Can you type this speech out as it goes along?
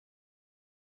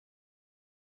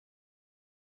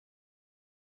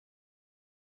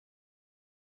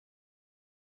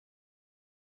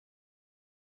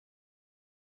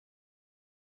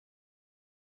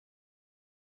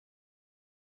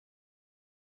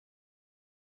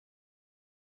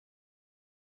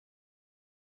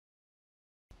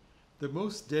The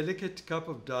most delicate cup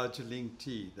of Darjeeling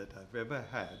tea that I've ever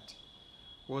had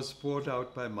was poured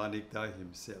out by Manikda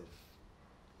himself,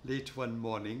 late one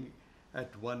morning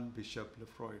at 1 Bishop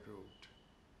Lefroy Road.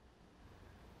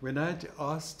 When I'd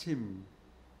asked him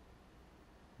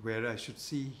where I should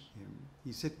see him,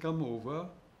 he said, "Come over,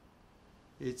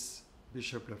 it's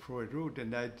Bishop Lefroy Road."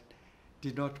 And I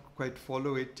did not quite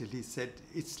follow it till he said,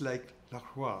 "It's like La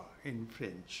Croix in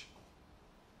French."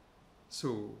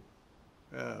 So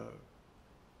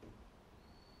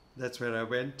that's where I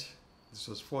went. This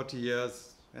was 40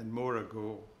 years and more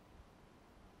ago.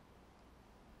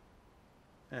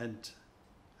 And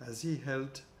as he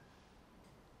held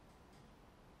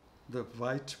the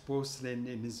white porcelain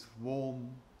in his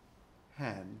warm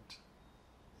hand,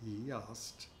 he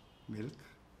asked, "Milk?"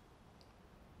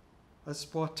 "A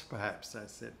spot, perhaps," I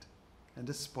said, and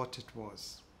a spot it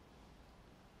was.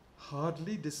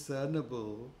 Hardly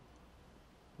discernible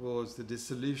was the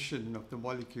dissolution of the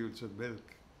molecules of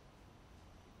milk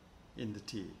in the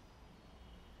tea.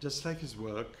 Just like his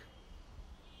work,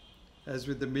 as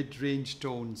with the mid-range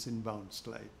tones in Bounced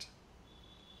Light.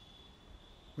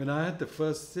 When I had the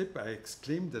first sip, I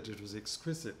exclaimed that it was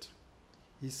exquisite.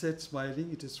 He said,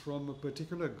 smiling, it is from a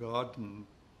particular garden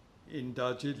in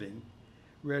Darjeeling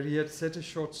where he had set a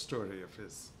short story of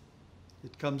his.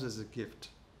 It comes as a gift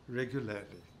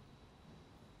regularly.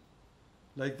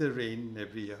 Like the rain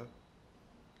every year,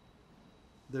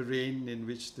 the rain in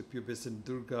which the pubescent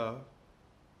Durga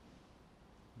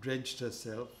drenched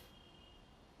herself.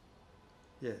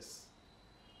 Yes,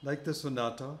 like the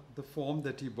sonata, the form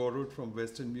that he borrowed from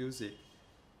Western music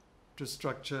to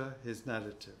structure his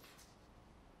narrative,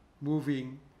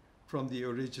 moving from the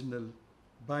original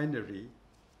binary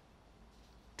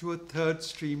to a third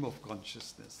stream of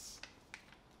consciousness.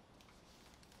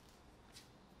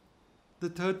 The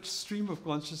third stream of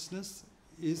consciousness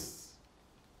is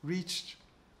reached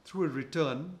through a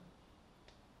return,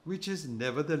 which is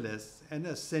nevertheless an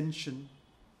ascension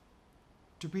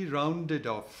to be rounded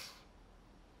off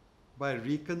by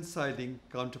reconciling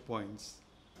counterpoints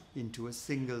into a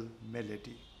single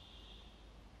melody.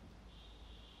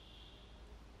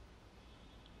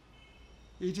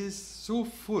 It is so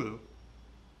full,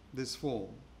 this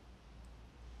form,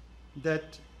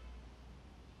 that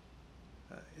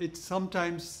it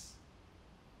sometimes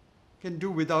can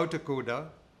do without a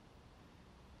coda,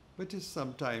 but is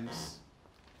sometimes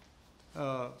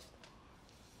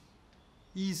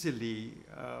easily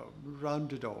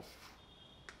rounded off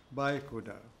by a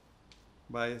coda,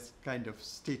 by a kind of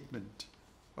statement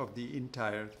of the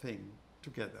entire thing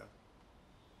together.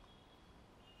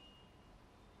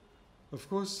 Of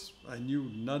course, I knew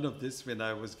none of this when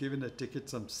I was given a ticket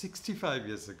some 65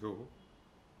 years ago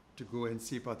to go and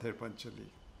see Pather Panchali.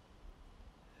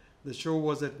 The show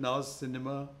was at Naz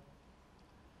Cinema,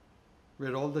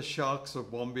 where all the sharks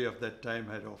of Bombay of that time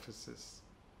had offices.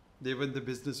 They were in the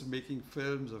business of making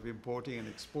films, of importing and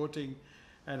exporting,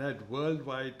 and had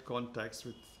worldwide contacts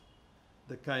with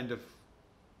the kind of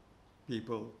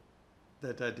people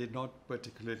that I did not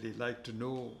particularly like to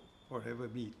know or ever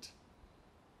meet.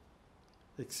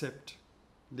 Except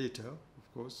later,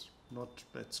 of course, not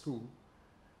at school,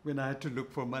 when I had to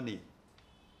look for money.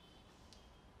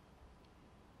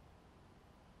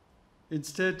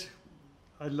 Instead,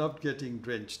 I loved getting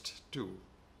drenched too.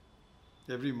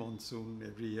 Every monsoon,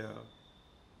 every year.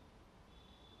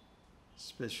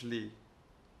 Especially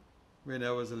when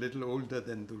I was a little older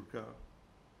than Durga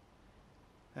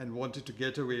and wanted to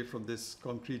get away from this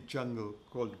concrete jungle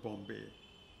called Bombay.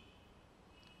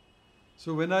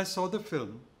 So when I saw the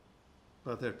film,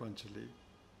 Pather Panchali,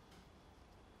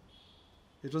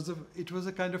 it was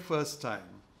a kind of first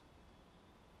time.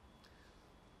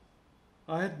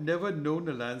 I had never known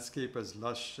a landscape as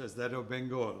lush as that of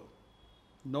Bengal,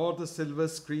 nor the silver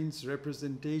screen's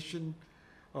representation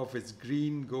of its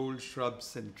green gold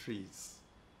shrubs and trees,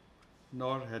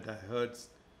 nor had I heard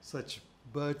such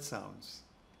bird sounds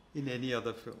in any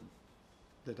other film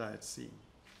that I had seen.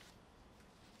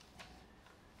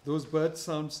 Those bird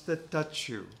sounds that touch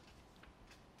you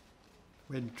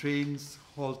when trains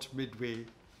halt midway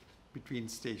between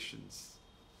stations.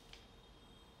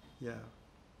 Yeah.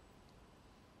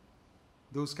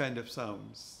 Those kind of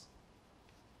sounds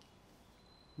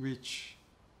which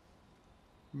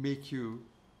make you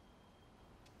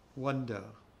wonder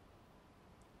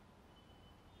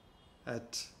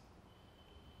at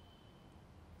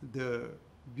the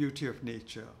beauty of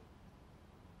nature.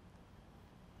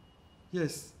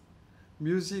 Yes,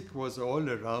 music was all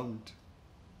around,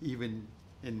 even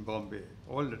in Bombay,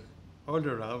 all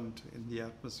around in the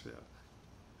atmosphere.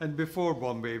 And before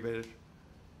Bombay, where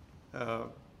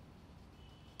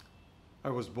I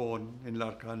was born in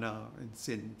Larkana in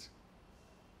Sindh.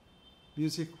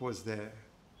 Music was there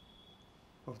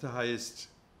of the highest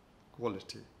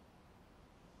quality.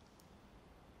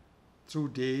 Through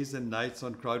days and nights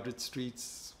on crowded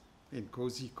streets, in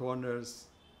cozy corners,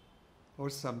 or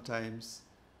sometimes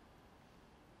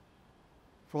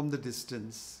from the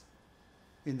distance,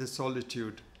 in the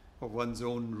solitude of one's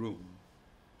own room.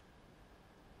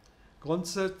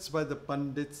 Concerts by the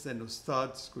Pandits and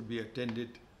Ustads could be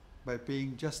attended by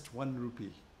paying just 1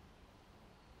 rupee.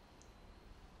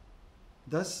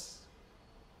 Thus,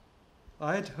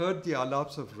 I had heard the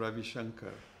alaps of Ravi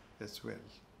Shankar as well,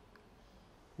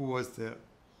 who was the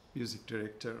music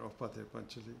director of Pather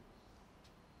Panchali.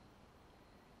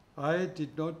 I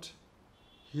did not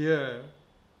hear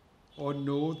or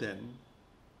know then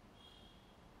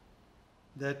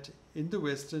that in the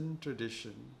Western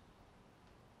tradition,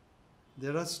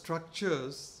 there are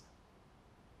structures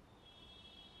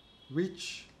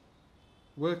which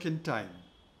work in time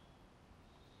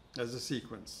as a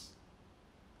sequence,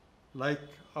 like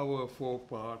our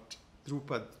 4-part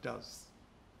Drupad does.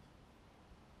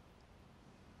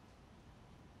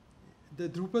 The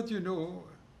Drupad, you know,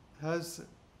 has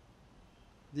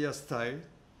the Asthai,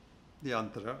 the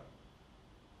Antara,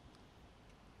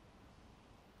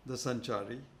 the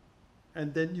Sanchari,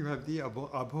 and then you have the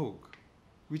Abhog,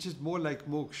 which is more like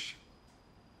Moksha.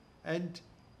 And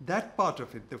that part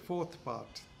of it, the 4th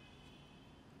part,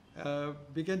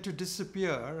 began to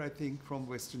disappear, I think, from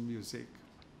Western music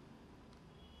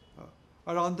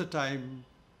around the time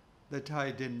that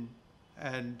Haydn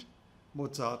and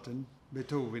Mozart and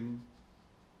Beethoven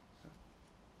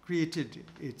created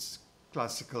its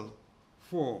classical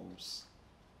forms.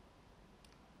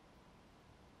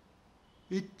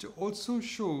 It also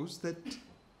shows that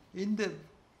in the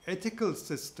ethical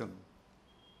system,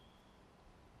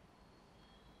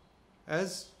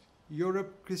 as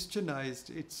Europe Christianized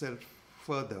itself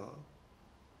further,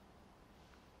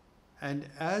 and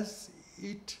as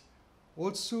it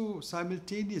also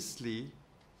simultaneously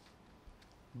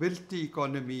built the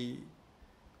economy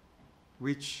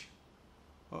which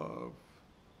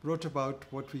brought about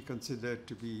what we consider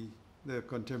to be the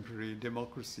contemporary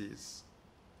democracies,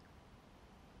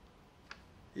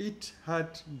 it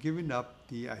had given up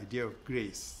the idea of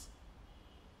grace,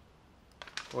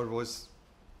 or was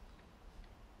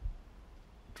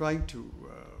trying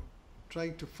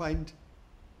to find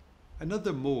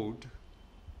another mode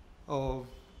of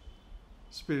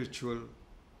spiritual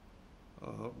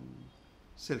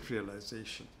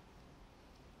self-realization.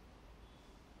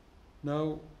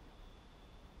 Now,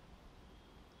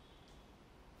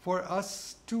 for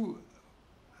us to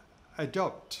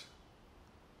adopt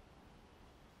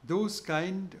those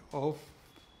kind of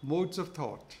modes of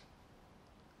thought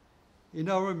in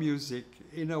our music,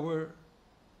 in our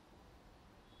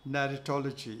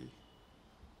narratology,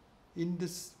 in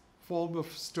this form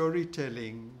of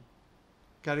storytelling,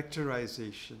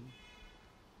 characterization,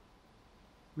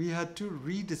 we had to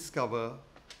rediscover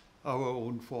our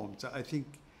own forms. I think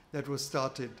that was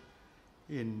started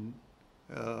in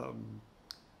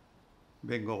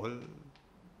Bengal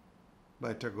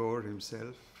by Tagore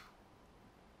himself,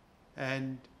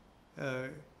 and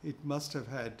it must have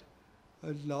had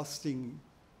a lasting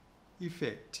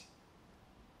effect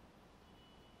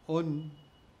on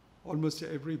almost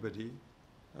everybody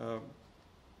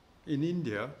in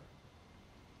India.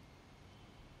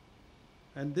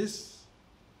 And this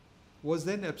was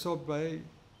then absorbed by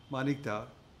Manikda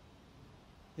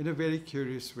in a very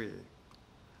curious way.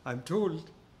 I'm told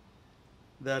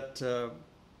that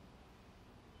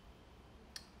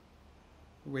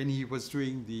when he was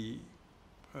doing the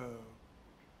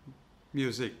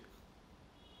music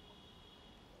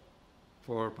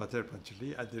for Pather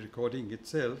Panchali, at the recording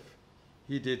itself,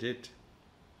 he did it,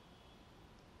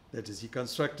 that is, he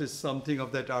constructed something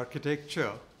of that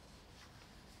architecture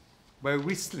by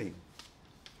whistling.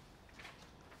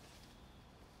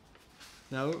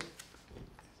 Now,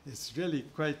 it's really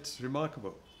quite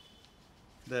remarkable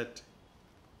that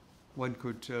one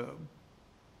could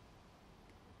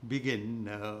begin,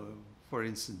 for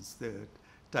instance, the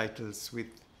titles with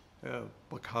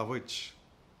Pakhavach,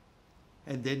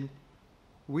 and then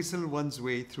whistle one's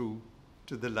way through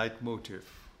to the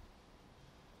leitmotif.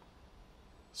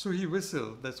 So he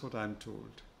whistled, that's what I'm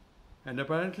told. And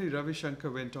apparently Ravi Shankar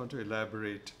went on to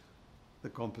elaborate the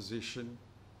composition,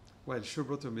 while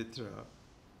Subhrata Mitra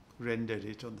rendered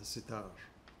it on the sitar.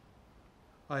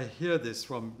 I hear this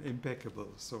from impeccable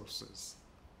sources.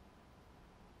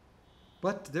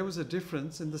 But there was a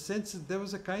difference in the sense that there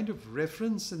was a kind of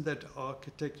reference in that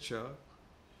architecture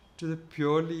to the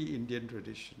purely Indian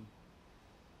tradition.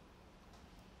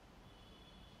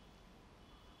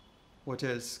 what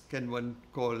else can one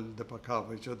call the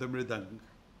pakhavaj or the mridang?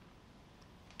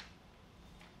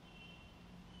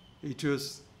 It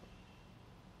was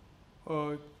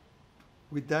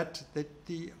with that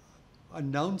the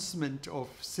announcement of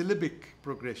syllabic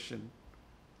progression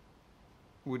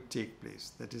would take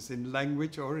place, that is in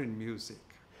language or in music.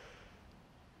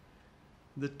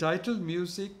 The title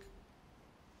music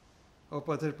of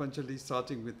Pathar Panchali,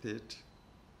 starting with it,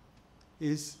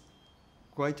 is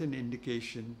quite an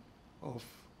indication of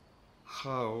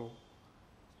how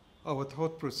our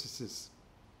thought processes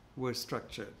were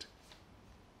structured.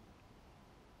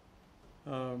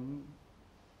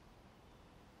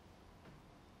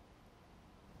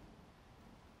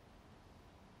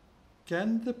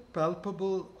 Can the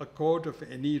palpable accord of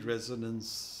any resonance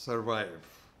survive?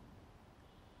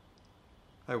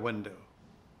 I wonder.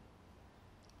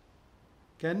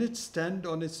 Can it stand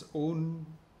on its own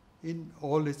in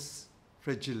all its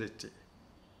fragility?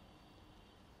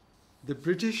 The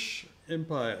British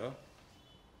Empire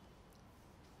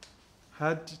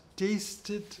had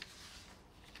tasted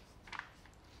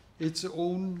its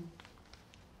own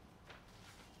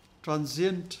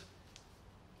transient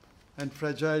and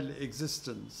fragile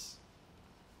existence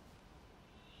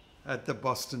at the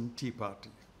Boston Tea Party.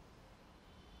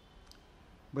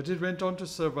 But it went on to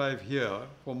survive here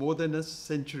for more than a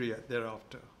century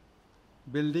thereafter,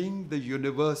 building the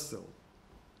universal,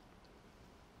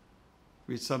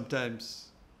 which sometimes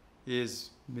is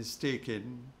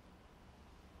mistaken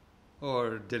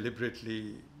or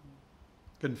deliberately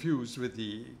confused with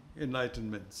the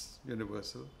Enlightenment's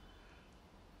universal,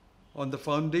 on the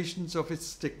foundations of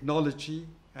its technology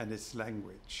and its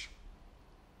language,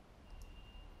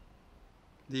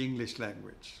 the English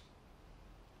language.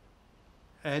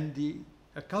 And the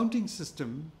accounting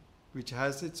system, which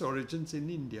has its origins in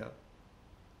India,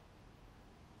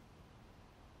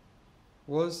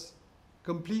 was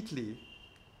completely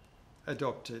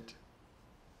adopted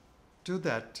to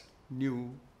that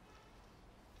new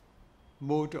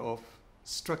mode of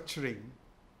structuring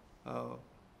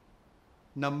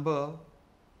number,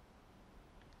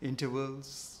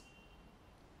 intervals,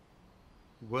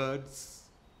 words,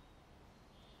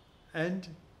 and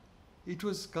it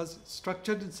was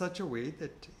structured in such a way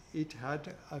that it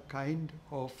had a kind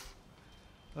of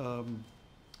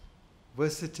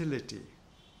versatility,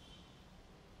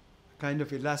 a kind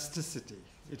of elasticity.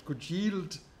 It could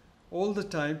yield all the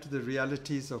time to the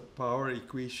realities of power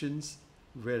equations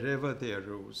wherever they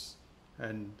arose,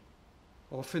 and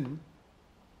often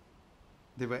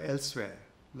they were elsewhere.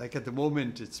 Like at the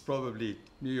moment, it's probably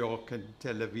New York and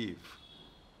Tel Aviv,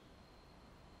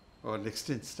 or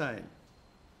Liechtenstein,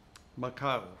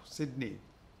 Macau, Sydney,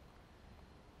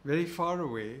 very far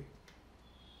away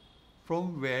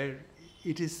from where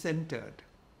it is centered,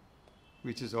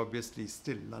 which is obviously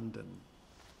still London.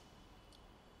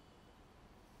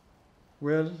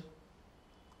 Well,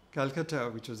 Calcutta,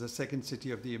 which was the second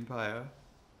city of the empire,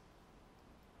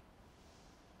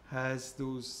 has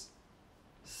those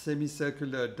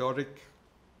semicircular Doric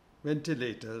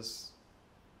ventilators,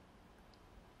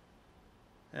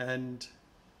 and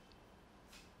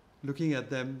looking at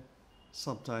them,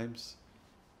 sometimes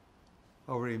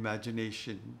our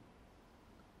imagination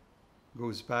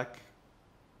goes back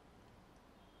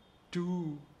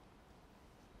to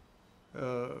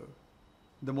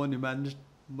the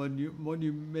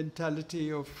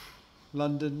monumentality of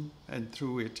London, and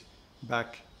through it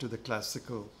back to the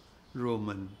classical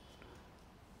Roman,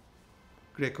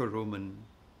 Greco-Roman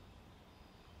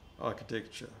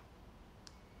architecture.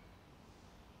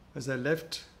 As I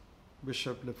left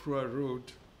Bishop Lefroy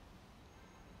Road,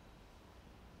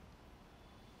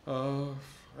 I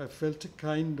felt a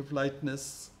kind of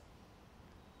lightness.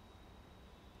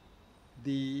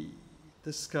 The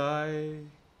sky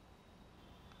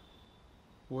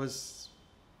was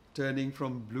turning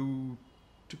from blue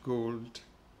to gold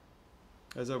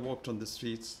as I walked on the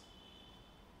streets,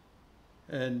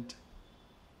 and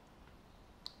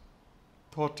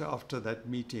thought after that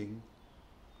meeting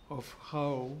of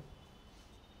how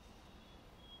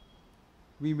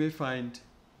we may find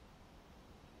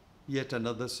yet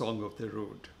another song of the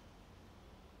road.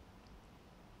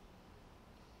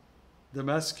 The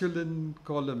masculine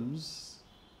columns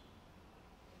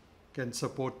can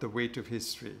support the weight of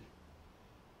history,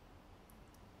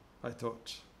 I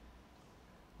thought,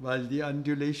 while the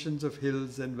undulations of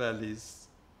hills and valleys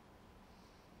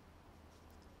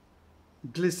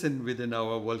glisten within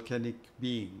our volcanic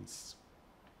beings,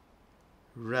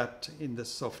 wrapped in the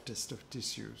softest of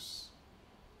tissues.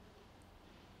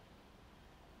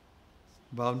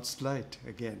 Bounced light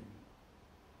again.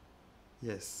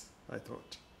 Yes, I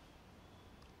thought.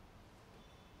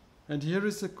 And here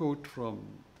is a quote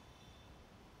from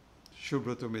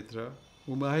Subrata Mitra,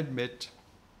 whom I had met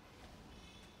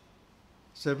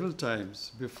several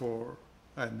times before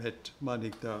I met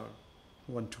Manikda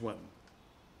one-to-one.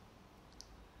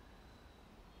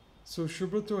 So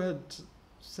Subrata had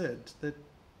said that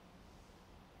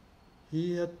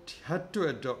he had to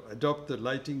adopt the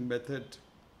lighting method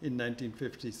in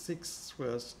 1956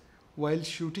 first while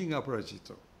shooting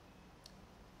Aparajito.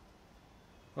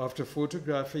 After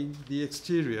photographing the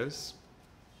exteriors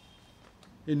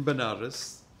in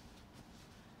Banaras,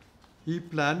 they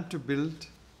planned to build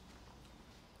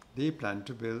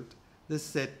the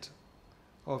set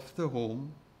of the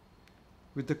home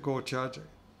with the courtyard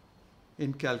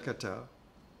in Calcutta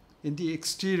in the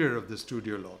exterior of the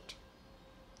studio lot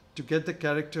to get the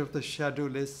character of the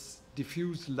shadowless,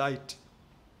 diffuse light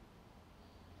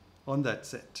on that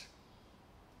set.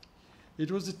 It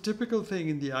was a typical thing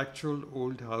in the actual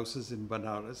old houses in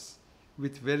Banaras,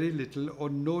 with very little or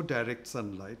no direct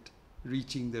sunlight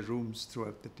reaching the rooms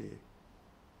throughout the day.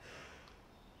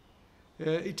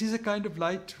 It is a kind of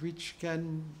light which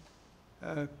can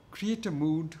create a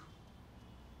mood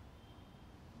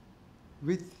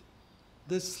with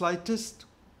the slightest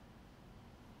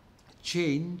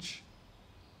change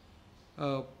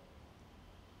of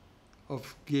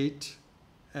gait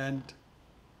and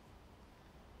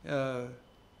a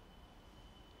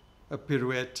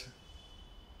pirouette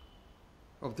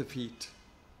of the feet.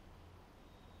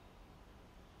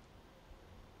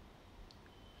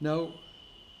 Now,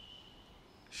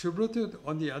 Subrata,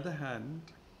 on the other hand,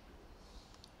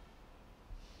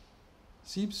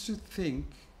 seems to think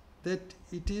that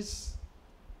it is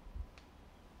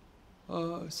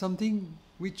something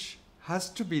which has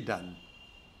to be done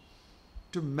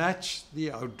to match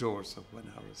the outdoors of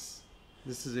Banaras.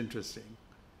 This is interesting.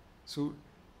 So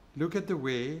look at the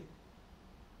way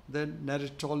the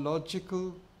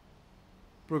narratological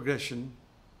progression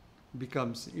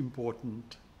becomes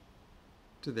important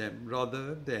to them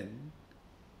rather than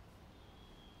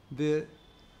the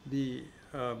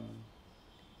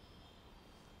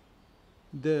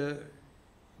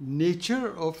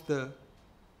nature of the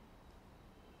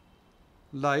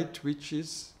light which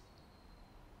is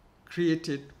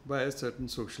created by a certain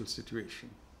social situation,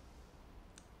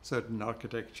 certain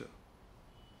architecture.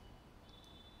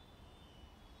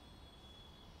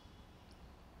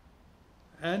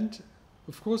 And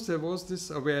of course there was this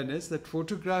awareness that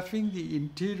photographing the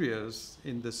interiors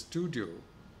in the studio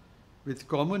with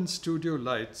common studio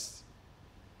lights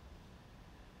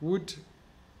would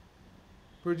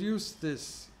produce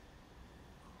this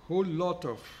whole lot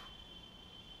of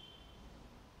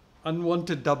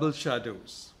unwanted double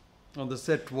shadows on the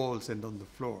set walls and on the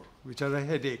floor, which are a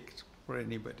headache for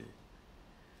anybody.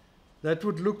 That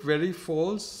would look very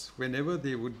false whenever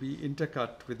they would be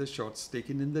intercut with the shots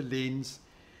taken in the lanes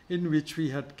in which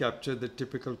we had captured the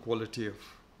typical quality of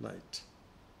light,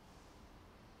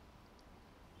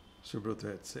 Subrata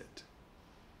had said.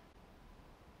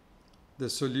 The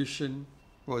solution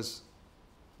was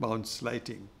bounce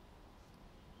lighting.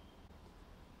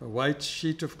 A white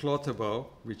sheet of cloth above,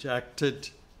 which acted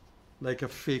like a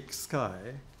fake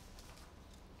sky,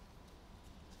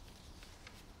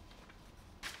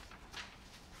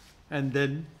 and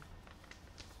then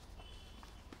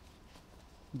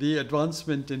the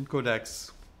advancement in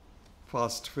Kodak's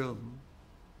fast film,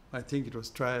 I think it was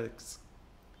Tri-X.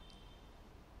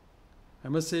 I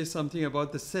must say something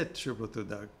about the set,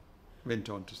 Subrata went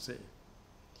on to say.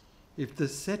 If the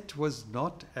set was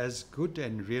not as good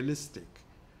and realistic,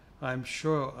 I'm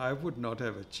sure I would not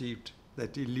have achieved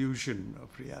that illusion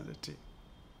of reality.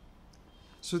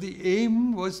 So the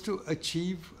aim was to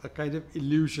achieve a kind of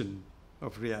illusion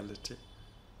of reality.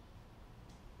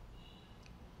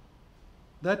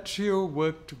 That trio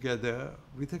worked together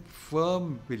with a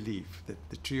firm belief that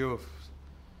the trio of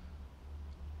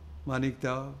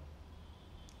Manikda,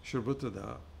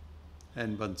 Subrata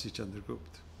and Bansi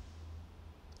Chandragupta.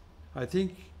 I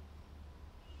think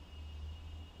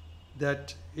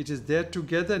that it is their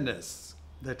togetherness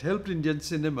that helped Indian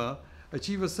cinema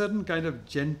achieve a certain kind of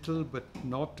gentle but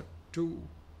not too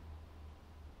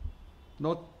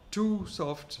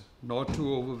soft, not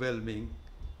too overwhelming,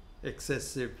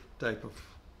 excessive type of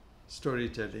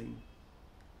storytelling.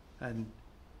 And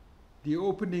the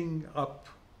opening up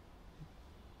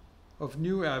of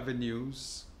new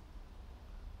avenues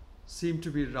seem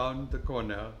to be round the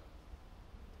corner,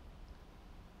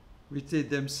 which they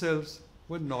themselves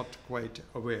were not quite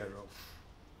aware of.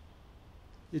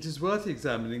 It is worth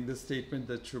examining the statement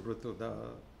that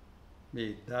Subrata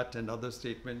made, that and other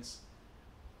statements,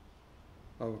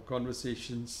 our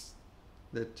conversations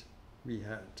that we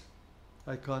had.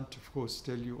 I can't, of course,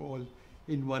 tell you all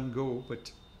in one go,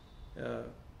 but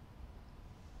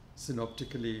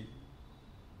synoptically,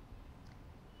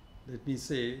 let me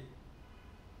say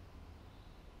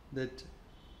that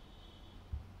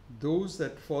those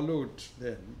that followed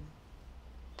them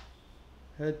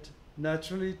had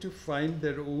naturally to find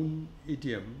their own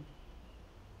idiom,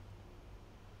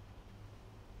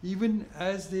 even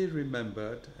as they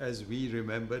remembered, as we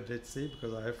remembered, let's say,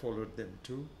 because I followed them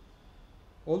too,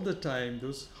 all the time,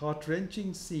 those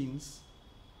heart-wrenching scenes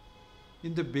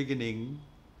in the beginning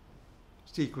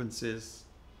sequences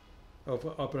of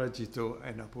Aparajito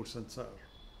and Apur Sansar.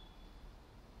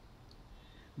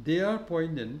 They are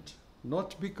poignant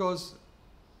not because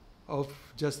of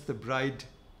just the bride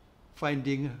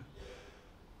finding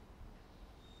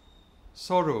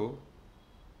sorrow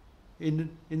in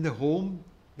the home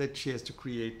that she has to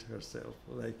create herself,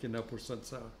 like in Apur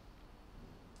Sansar,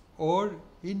 or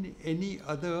in any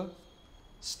other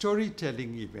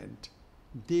storytelling event.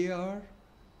 They are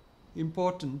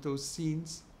important, those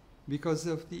scenes, because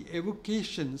of the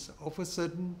evocations of a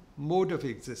certain mode of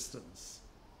existence.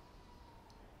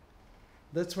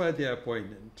 That's why they are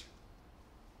poignant.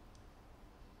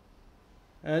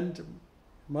 And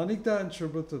Manikda and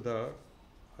Shubhrata,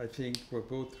 I think, were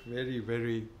both very,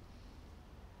 very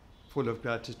full of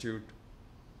gratitude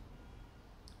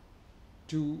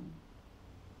to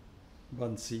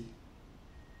Bansi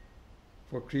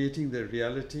for creating the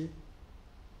reality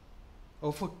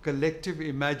of a collective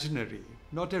imaginary,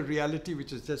 not a reality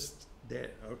which is just there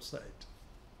outside.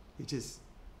 It is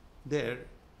there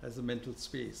as a mental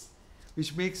space,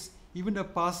 which makes even a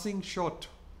passing shot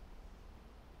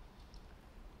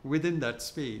within that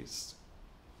space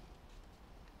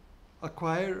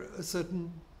acquire a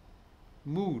certain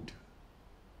mood,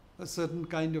 a certain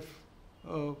kind of,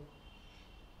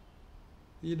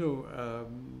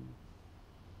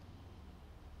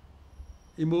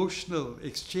 emotional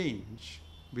exchange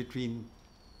between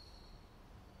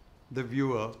the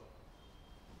viewer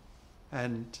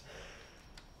and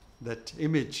that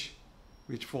image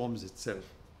which forms itself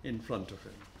in front of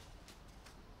him.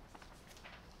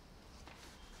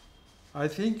 I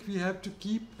think we have to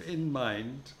keep in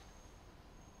mind,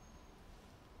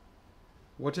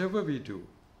 whatever we do,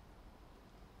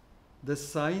 the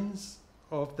signs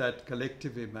of that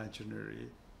collective imaginary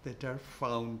that are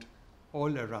found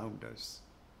all around us.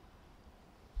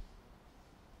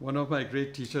 One of my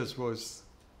great teachers was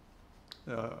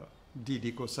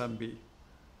Didi Kosambi.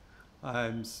 I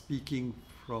am speaking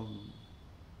from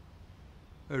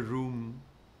a room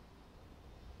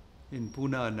in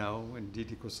Pune now, and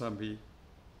Didi Kosambi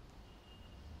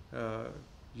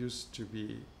used to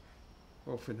be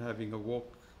often having a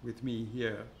walk with me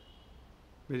here,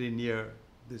 very near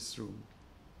this room.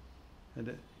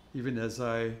 And even as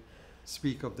I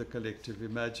speak of the collective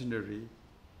imaginary,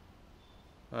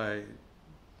 I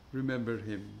remember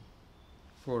him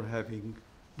for having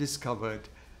discovered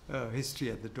history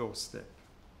at the doorstep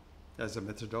as a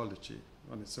methodology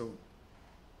on its own.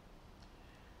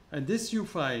 And this you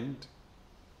find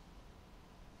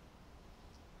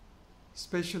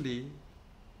especially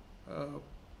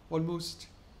almost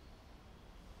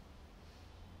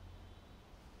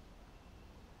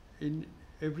in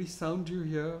every sound you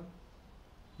hear,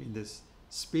 in the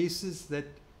spaces that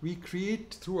we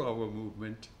create through our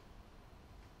movement,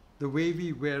 the way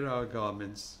we wear our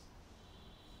garments,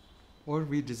 or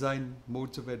we design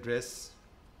modes of address,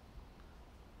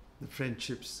 the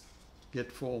friendships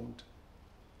get formed,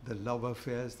 the love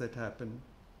affairs that happen,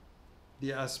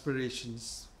 the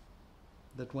aspirations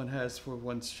that one has for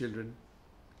one's children.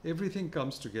 Everything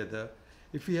comes together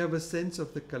if we have a sense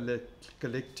of the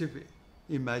collective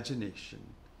imagination,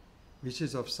 which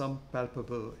is of some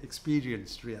palpable,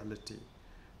 experienced reality,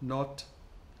 not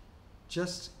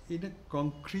just in a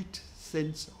concrete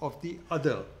sense of the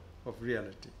other of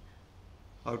reality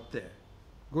out there,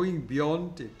 going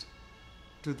beyond it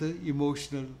to the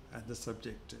emotional and the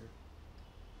subjective.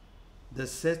 The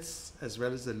sets as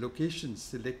well as the locations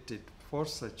selected for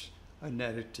such a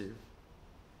narrative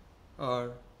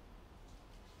are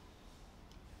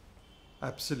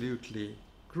absolutely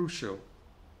crucial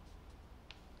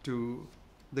to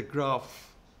the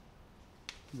graph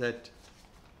that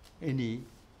any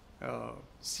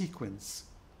sequence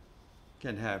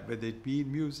can have, whether it be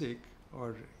in music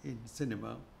or in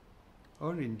cinema,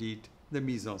 or indeed the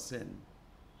mise en scène.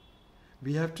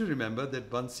 We have to remember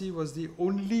that Bansi was the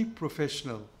only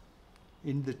professional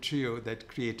in the trio that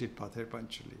created Pather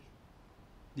Panchali.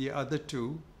 The other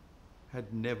two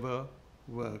had never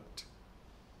worked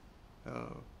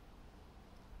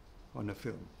on a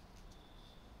film.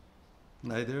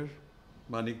 Neither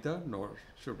Manikda nor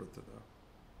Shubhrata.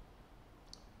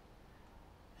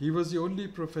 He was the only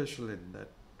professional in that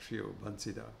trio,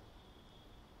 Bansida,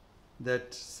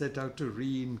 that set out to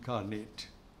reincarnate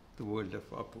the world of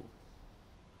Apu.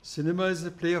 Cinema is a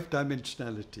play of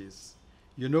dimensionalities.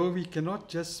 You know, we cannot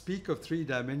just speak of 3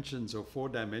 dimensions or 4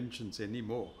 dimensions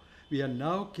anymore. We are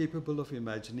now capable of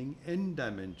imagining n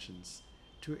dimensions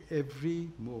to every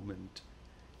moment,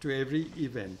 to every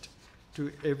event,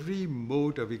 to every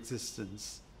mode of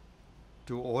existence,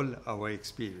 to all our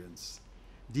experience.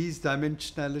 These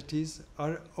dimensionalities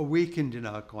are awakened in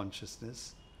our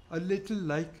consciousness, a little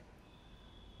like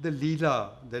the Leela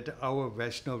that our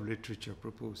Vaishnav literature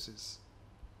proposes.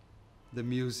 The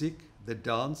music, the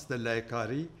dance, the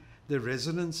layakari, the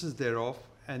resonances thereof,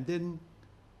 and then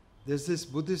there's this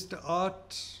Buddhist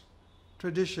art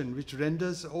tradition which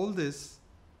renders all this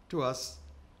to us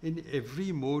in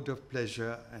every mode of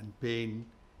pleasure and pain,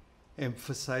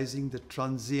 emphasizing the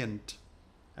transient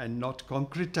and not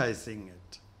concretizing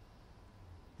it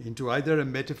into either a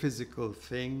metaphysical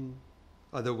thing,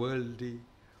 otherworldly,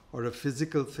 or a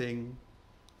physical thing,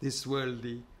 this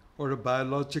worldly, or a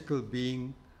biological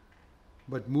being,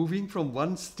 but moving from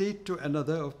one state to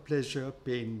another of pleasure,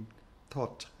 pain,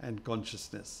 thought, and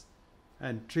consciousness,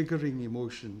 and triggering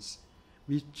emotions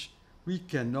which we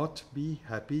cannot be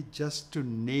happy just to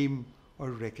name or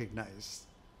recognize.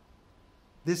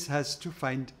 This has to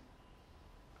find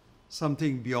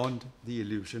something beyond the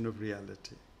illusion of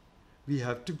reality. We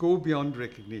have to go beyond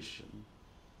recognition,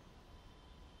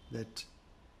 that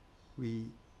we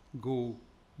go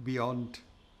beyond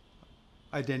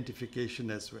identification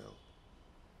as well,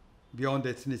 beyond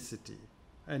ethnicity,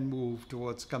 and move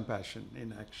towards compassion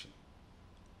in action.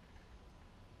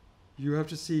 You have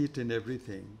to see it in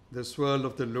everything. The swirl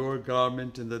of the lower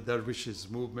garment in the dervishes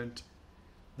movement,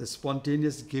 the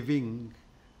spontaneous giving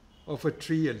of a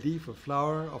tree, a leaf, a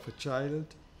flower, of a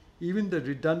child, even the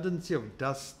redundancy of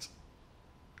dust,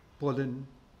 pollen,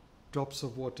 drops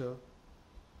of water,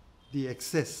 the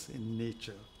excess in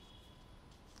nature.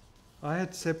 I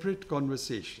had separate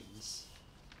conversations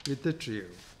with the trio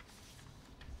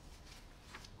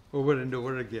over and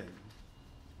over again.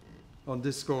 On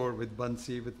this score with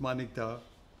Bansi, with Manikda,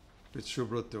 with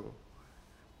Shubroto.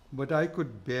 But I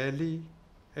could barely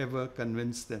ever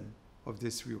convince them of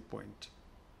this viewpoint.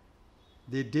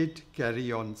 They did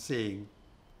carry on saying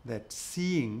that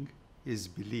seeing is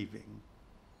believing.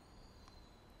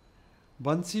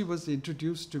 Bansi was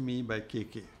introduced to me by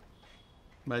KK,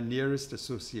 my nearest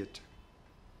associate,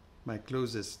 my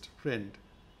closest friend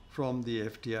from the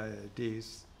FTI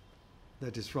days,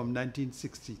 that is from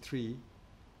 1963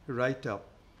 right up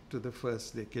to the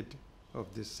first decade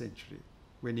of this century,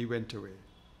 when he went away.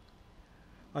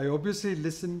 I obviously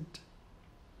listened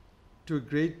to a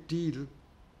great deal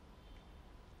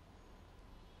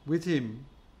with him,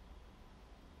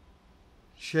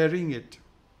 sharing it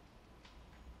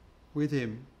with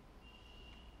him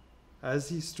as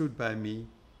he stood by me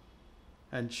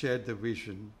and shared the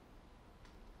vision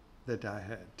that I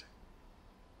had.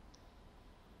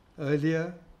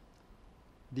 Earlier,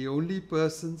 the only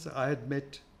persons I had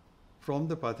met from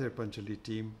the Pather Panchali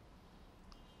team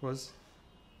was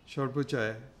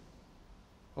Sharbujaya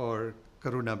or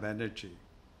Karuna Banerjee,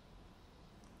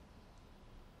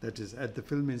 that is at the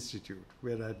Film Institute,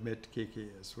 where I had met KK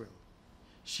as well.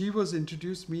 She was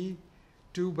introduced me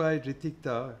to by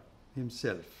Ritikda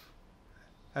himself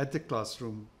at the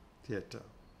Classroom Theatre.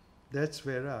 That's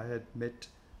where I had met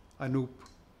Anup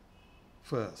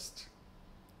first.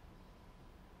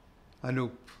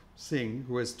 Anup Singh,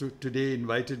 who has today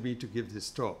invited me to give this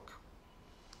talk.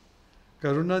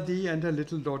 Karuna Di and her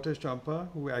little daughter Shampa,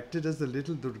 who acted as the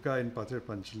little Durga in Pather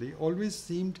Panchali, always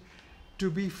seemed to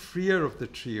be freer of the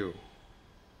trio.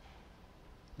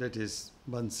 That is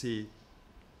Bansi,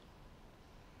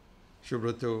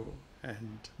 Shubroto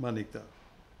and Manikda.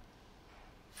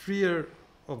 Freer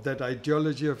of that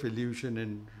ideology of illusion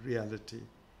and reality.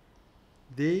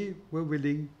 They were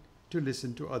willing to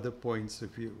listen to other points of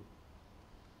view,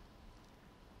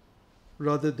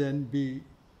 rather than be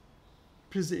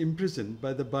imprisoned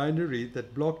by the binary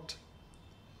that blocked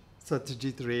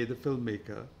Satyajit Ray, the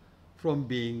filmmaker, from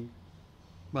being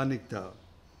Manikda,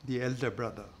 the elder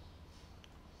brother.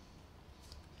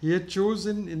 He had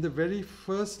chosen in the very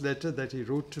first letter that he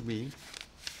wrote to me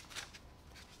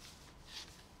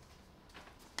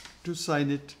to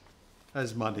sign it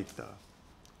as Manikda,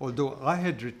 although I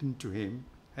had written to him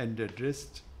and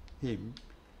addressed him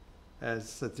as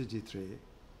Satyajit Ray,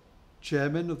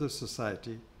 chairman of the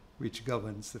society which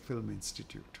governs the Film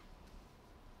Institute.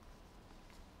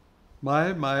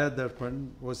 My Maya Darpan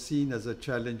was seen as a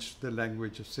challenge to the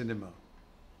language of cinema.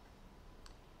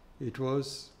 It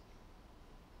was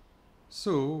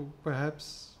so,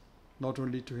 perhaps, not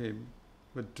only to him,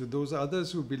 but to those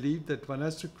others who believe that one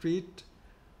has to create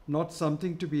not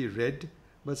something to be read,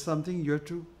 but something you have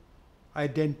to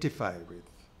identify with.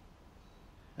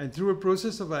 And through a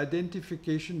process of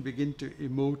identification, begin to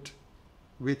emote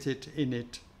with it, in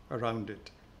it, around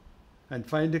it, and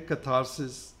find a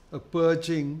catharsis, a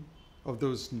purging of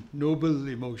those noble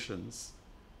emotions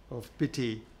of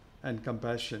pity and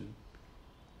compassion,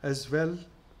 as well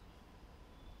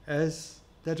as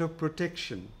that of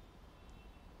protection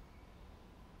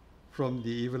from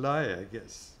the evil eye, I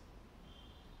guess,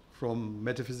 from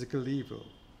metaphysical evil,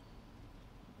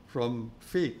 from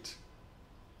fate,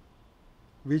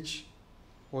 which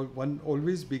one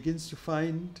always begins to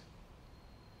find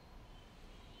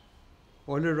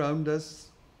all around us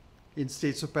in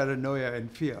states of paranoia and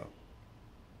fear.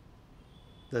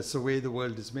 That's the way the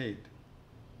world is made.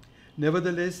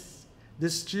 Nevertheless,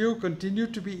 this trio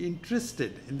continued to be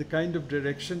interested in the kind of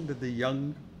direction that the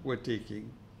young were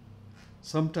taking,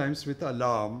 sometimes with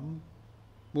alarm,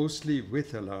 mostly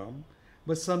with alarm,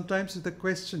 but sometimes with a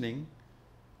questioning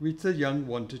which the young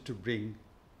wanted to bring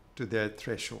to their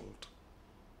threshold.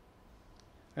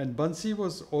 And Bansi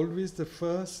was always the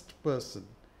first person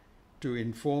to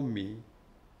inform me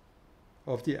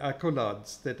of the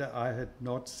accolades that I had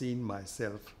not seen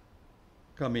myself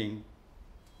coming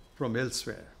from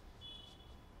elsewhere.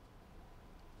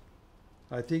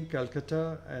 I think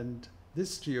Calcutta, and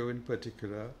this trio in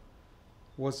particular,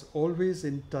 was always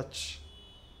in touch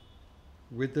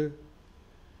with the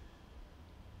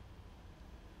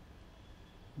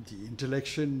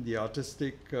intellectual, the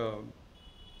artistic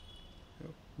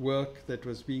work that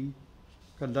was being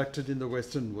conducted in the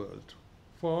Western world,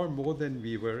 far more than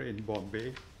we were in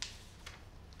Bombay,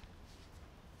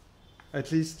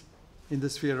 at least in the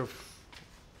sphere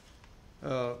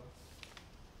of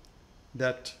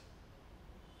that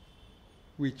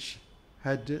which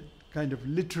had a kind of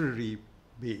literary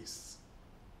base.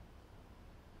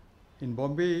 In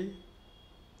Bombay,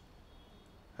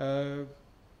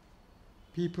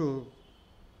 people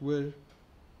were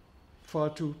far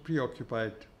too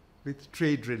preoccupied with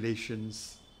trade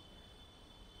relations,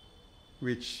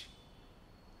 which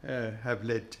have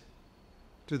led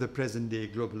to the present-day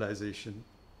globalization,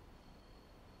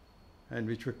 and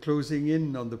which were closing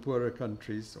in on the poorer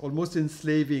countries, almost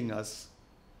enslaving us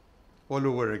all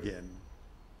over again.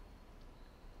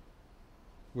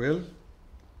 Well,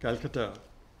 Calcutta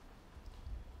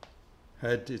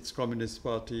had its communist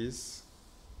parties,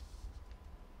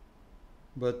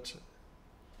 but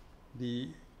the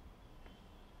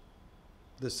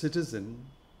citizen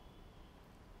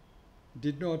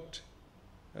did not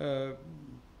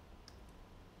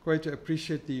quite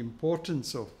appreciate the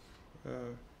importance of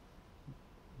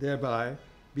thereby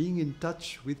being in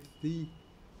touch with the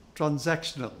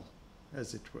transactional,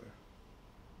 as it were.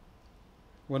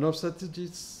 One of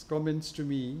Satyajit's comments to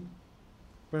me,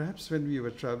 perhaps when we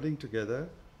were traveling together,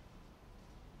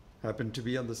 happened to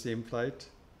be on the same flight,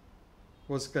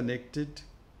 was connected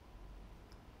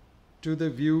to the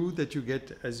view that you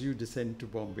get as you descend to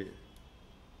Bombay.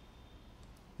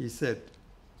 He said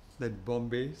that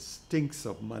Bombay stinks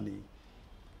of money.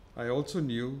 I also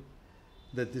knew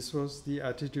that this was the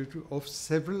attitude of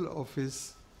several of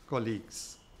his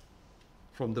colleagues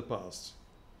from the past,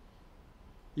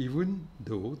 even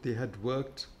though they had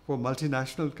worked for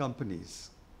multinational companies,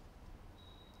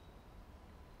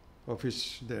 of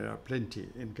which there are plenty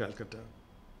in Calcutta.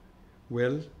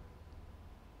 Well,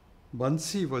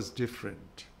 Bansi was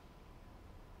different.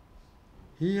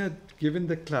 He had given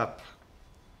the clap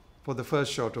for the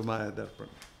first shot of Maya Darpan.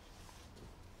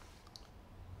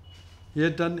 He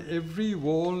had done every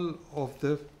wall of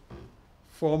the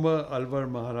former Alwar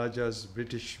Maharaja's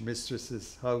British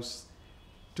mistress's house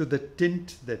to the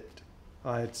tint that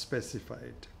I had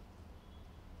specified.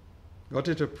 Got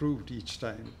it approved each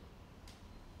time.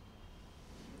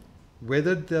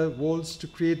 Weathered the walls to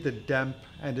create the damp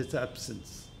and its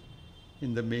absence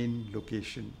in the main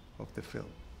location of the film.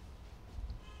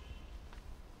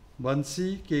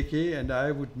 Bansi, KK and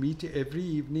I would meet every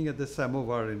evening at the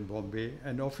Samovar in Bombay,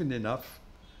 and often enough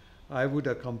I would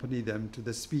accompany them to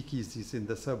the speakeasies in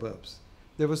the suburbs.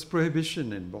 There was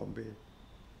prohibition in Bombay.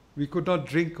 We could not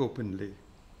drink openly.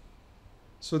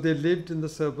 So they lived in the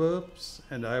suburbs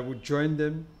and I would join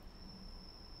them,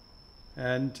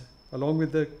 and along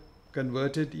with the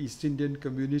converted East Indian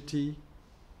community,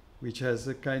 which has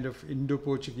a kind of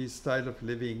Indo-Portuguese style of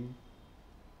living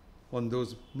on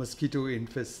those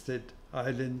mosquito-infested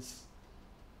islands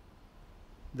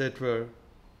that were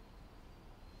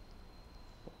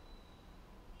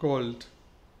called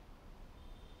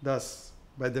thus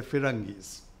by the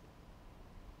Firangis.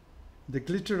 The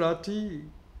glitterati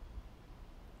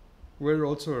were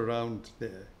also around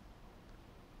there,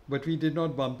 but we did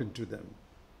not bump into them,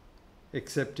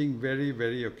 excepting very,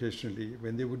 very occasionally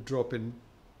when they would drop in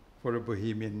for a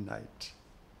bohemian night.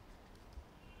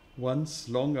 Once,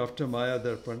 long after Maya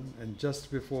Darpan and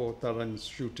just before Tarang's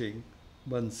shooting,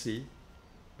 Bansi,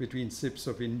 between sips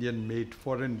of Indian-made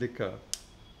foreign liquor,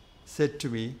 said to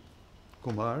me,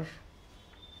 "Kumar,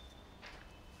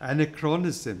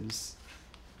 anachronisms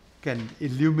can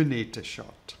illuminate a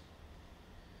shot."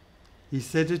 He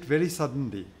said it very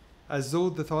suddenly, as though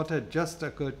the thought had just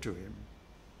occurred to him.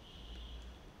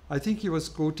 I think he was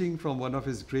quoting from one of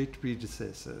his great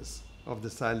predecessors of the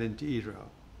silent era.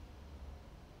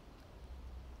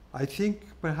 I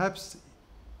think perhaps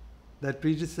that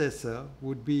predecessor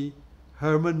would be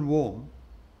Herman Worm,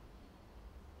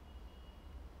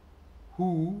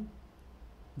 who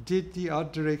did the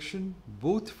art direction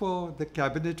both for the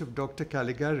cabinet of Dr.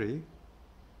 Caligari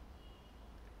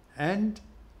and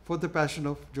for the Passion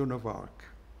of Joan of Arc.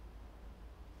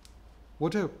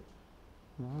 What a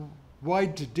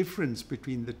wide difference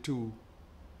between the two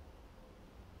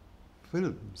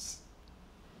films.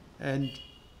 And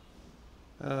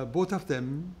both of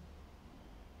them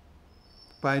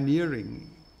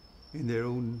pioneering in their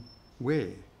own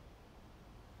way.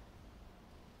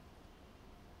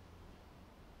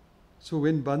 So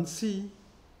when Bansi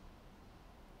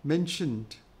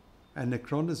mentioned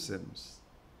anachronisms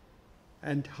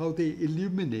and how they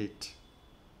illuminate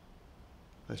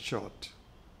a shot,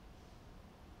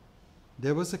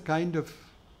 there was a kind of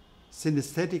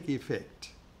synesthetic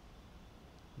effect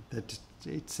that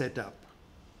it set up.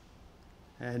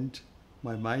 And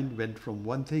my mind went from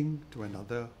one thing to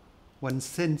another, one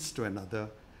sense to another.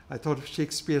 I thought of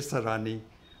Shakespeare Sarani.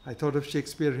 I thought of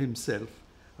Shakespeare himself.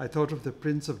 I thought of the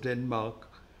Prince of Denmark,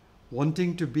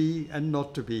 wanting to be and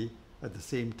not to be at the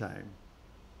same time.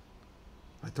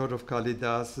 I thought of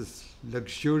Kalidas's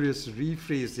luxurious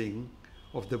rephrasing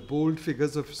of the bold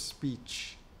figures of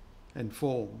speech and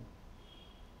form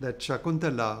that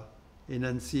Shakuntala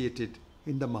enunciated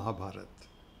in the Mahabharata,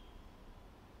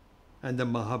 and the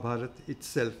Mahabharata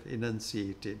itself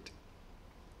enunciated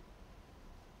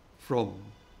from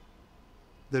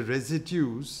the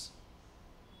residues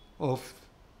of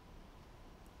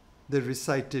the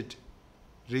recited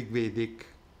Rigvedic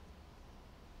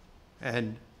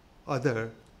and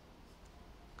other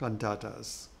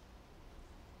cantatas.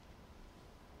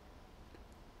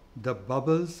 The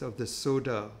bubbles of the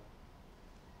soda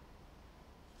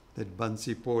that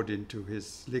Bansi poured into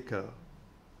his liquor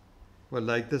were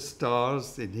like the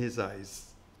stars in his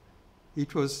eyes.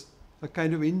 It was a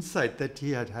kind of insight that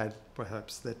he had had,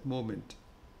 perhaps, that moment.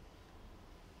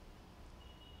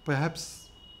 Perhaps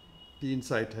the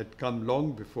insight had come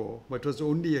long before, but was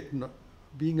only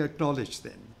being acknowledged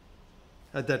then,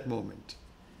 at that moment.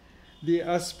 The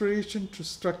aspiration to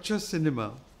structure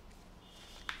cinema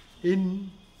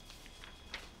in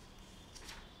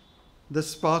the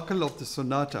sparkle of the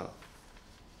sonata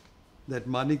that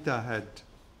Manikda had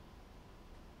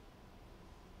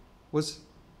was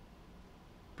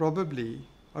probably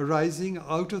arising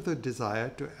out of the desire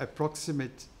to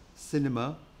approximate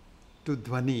cinema to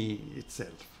Dhwani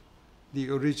itself, the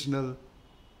original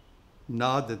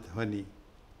Nad Dhwani,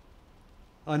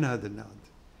 Anhad Nad,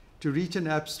 to reach an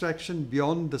abstraction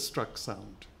beyond the struck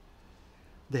sound.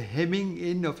 The hemming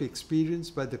in of experience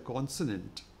by the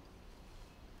consonant,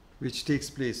 which takes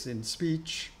place in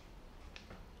speech,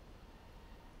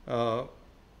 had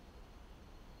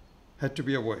to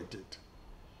be avoided.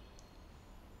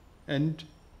 And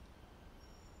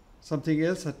something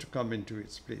else had to come into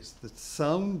its place, the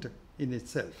sound in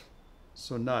itself,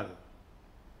 sonar,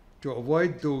 to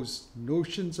avoid those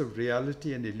notions of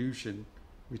reality and illusion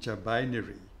which are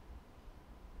binary,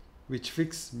 which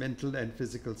fix mental and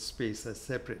physical space as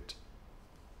separate.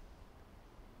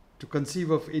 To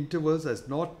conceive of intervals as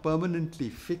not permanently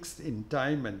fixed in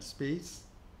time and space,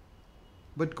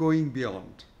 but going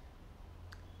beyond.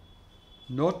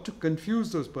 Not to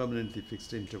confuse those permanently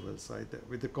fixed intervals either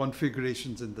with the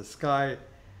configurations in the sky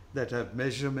that have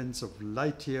measurements of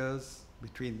light years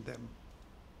between them.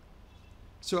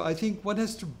 So I think one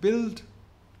has to build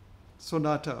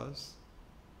sonatas,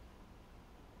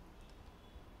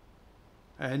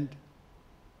 and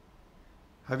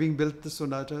having built the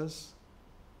sonatas,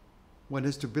 one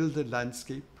has to build the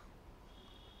landscape,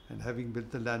 and having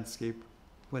built the landscape,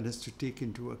 one has to take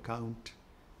into account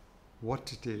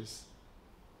what it is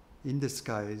in the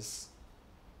skies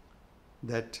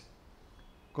that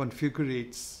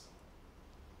configurates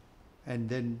and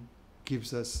then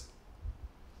gives us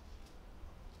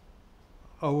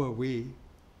our way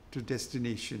to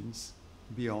destinations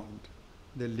beyond.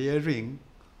 The layering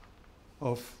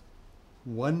of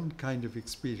one kind of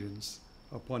experience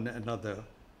upon another,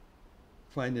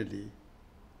 finally,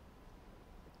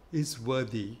 is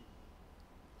worthy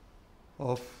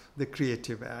of the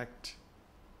creative act,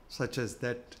 such as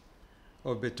that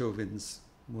of Beethoven's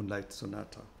Moonlight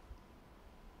Sonata.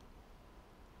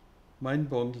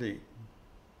 Mind-boggling,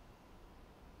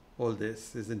 all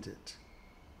this, isn't it?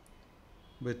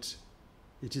 But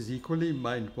it is equally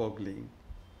mind-boggling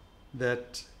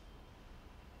that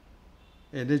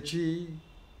energy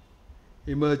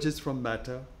emerges from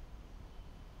matter,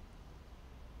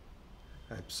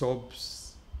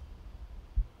 absorbs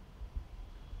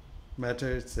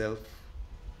matter itself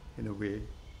in a way,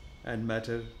 and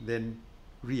matter then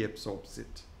reabsorbs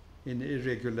it in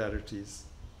irregularities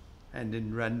and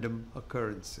in random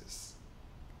occurrences.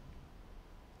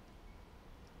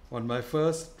 On my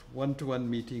first one-to-one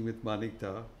meeting with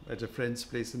Manikda at a friend's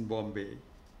place in Bombay,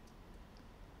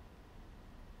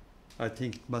 I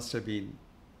think it must have been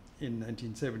in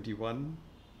 1971,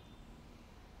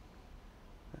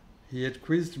 he had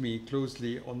quizzed me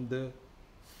closely on the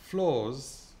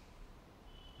flaws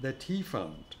that he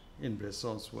found in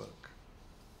Bresson's work.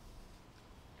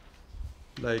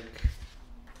 Like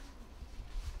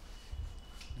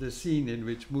the scene in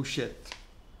which Mouchette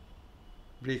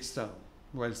breaks down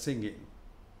while singing.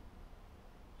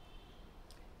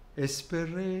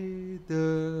 Espérer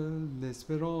de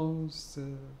l'espérance.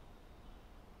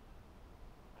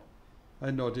 I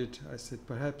nodded. I said,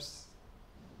 perhaps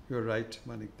you're right,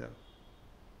 Manikda.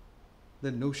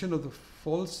 The notion of the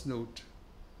false note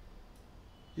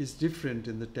is different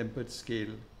in the tempered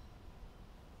scale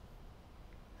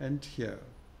and here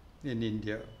in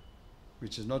India,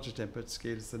 which is not a tempered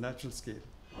scale, it's the natural scale.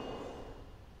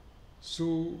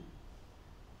 So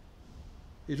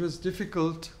it was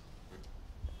difficult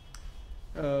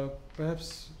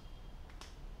perhaps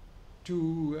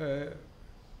to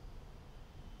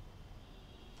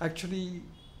actually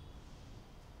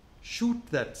shoot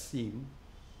that scene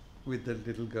with the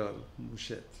little girl,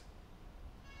 Mouchette.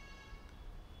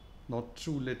 Not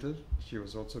too little, she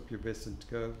was also a pubescent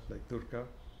girl like Durga.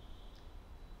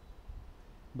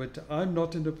 But I'm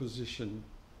not in a position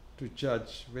to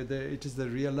judge whether it is the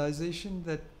realization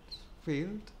that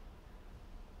failed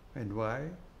and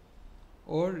why,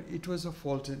 or it was a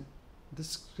fault in the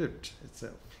script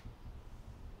itself.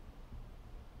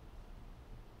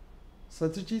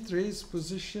 Satyajit Ray's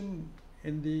position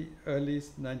in the early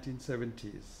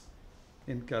 1970s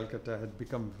in Calcutta had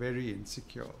become very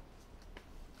insecure,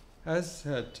 as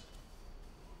had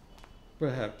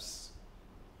perhaps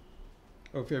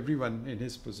of everyone in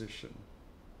his position,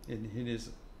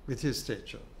 with his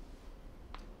stature.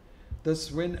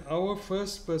 Thus, when our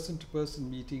first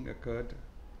person-to-person meeting occurred,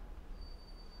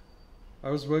 I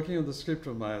was working on the script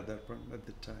of Maya Darpan at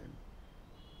the time,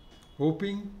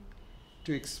 hoping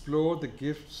to explore the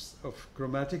gifts of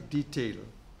chromatic detail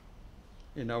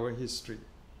in our history,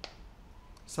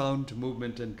 sound,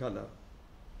 movement, and color.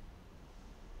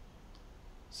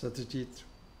 Satyajit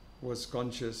was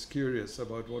conscious, curious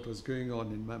about what was going on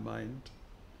in my mind.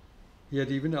 He had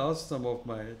even asked some of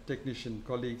my technician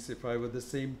colleagues if I were the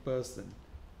same person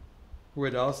who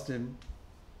had asked him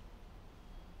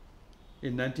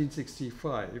in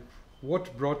 1965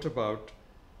 what brought about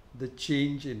the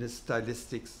change in his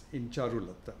stylistics in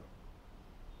Charulata,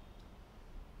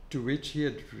 to which he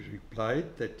had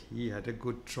replied that he had a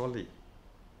good trolley.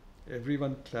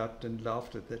 Everyone clapped and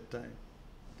laughed at that time,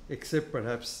 except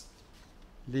perhaps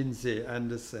Lindsay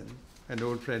Anderson, an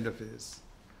old friend of his,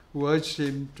 who urged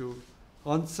him to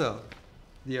answer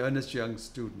the earnest young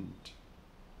student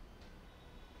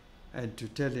and to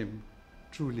tell him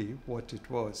truly what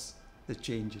it was, the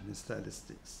change in his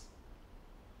stylistics.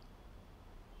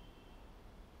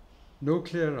 No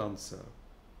clear answer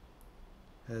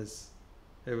has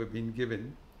ever been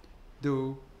given,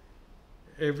 though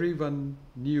everyone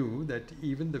knew that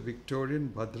even the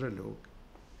Victorian Bhadralok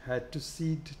had to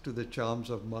cede to the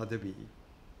charms of Madhavi,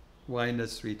 wine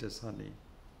as sweet as honey,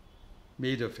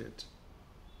 made of it.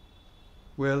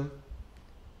 Well,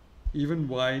 even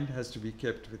wine has to be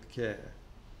kept with care.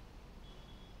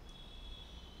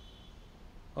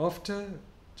 After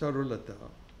Charulata,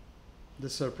 the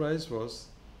surprise was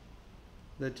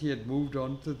that he had moved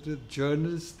on to the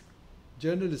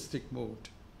journalistic mode,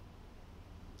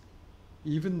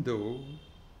 even though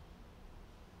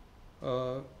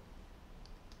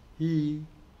he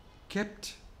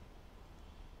kept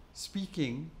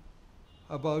speaking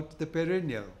about the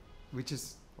perennial, which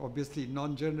is obviously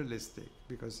non-journalistic,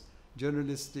 because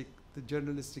the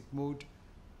journalistic mode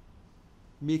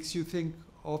makes you think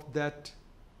of that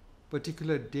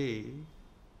particular day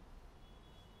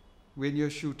when you're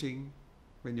shooting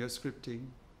when you're scripting,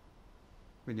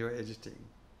 when you're editing.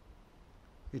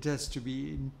 It has to be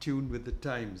in tune with the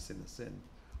times, in a sense,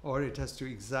 or it has to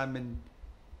examine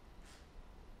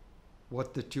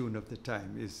what the tune of the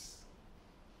time is.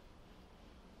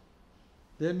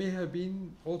 There may have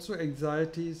been also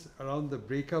anxieties around the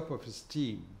breakup of his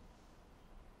team,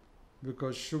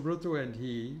 because Subrata and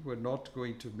he were not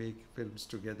going to make films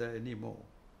together anymore.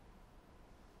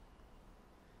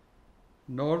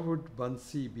 Nor would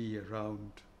Bansi be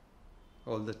around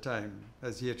all the time,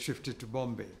 as he had shifted to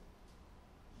Bombay.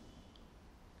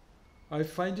 I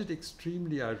find it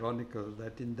extremely ironical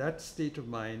that in that state of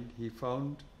mind he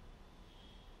found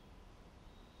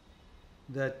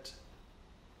that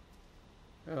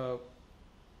the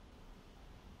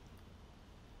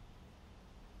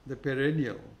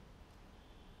perennial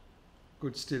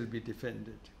could still be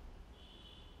defended.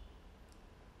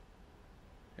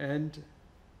 And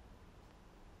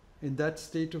in that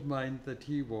state of mind that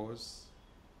he was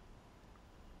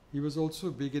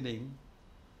also beginning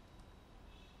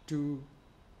to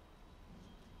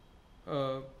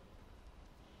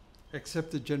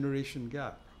accept the generation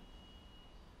gap.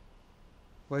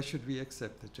 Why should we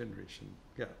accept the generation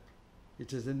gap?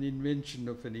 It is an invention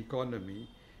of an economy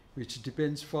which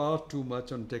depends far too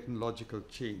much on technological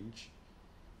change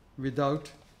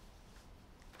without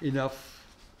enough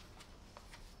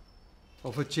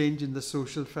of a change in the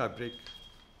social fabric,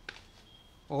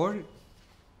 or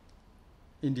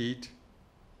indeed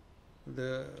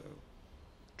the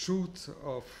truth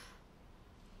of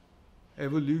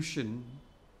evolution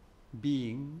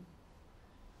being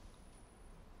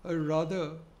a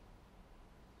rather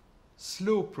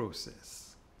slow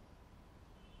process.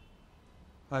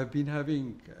 I've been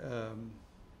having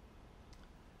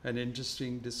an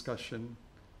interesting discussion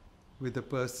with a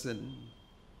person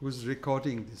who's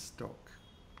recording this talk,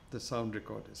 the sound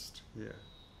recordist here,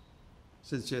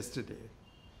 since yesterday.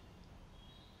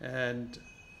 And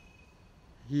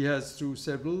he has, through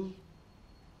several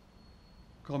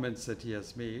comments that he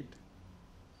has made,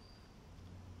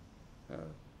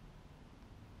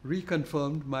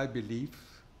 reconfirmed my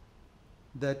belief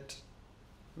that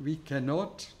we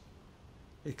cannot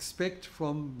expect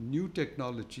from new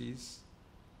technologies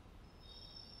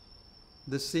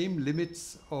the same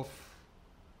limits of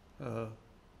the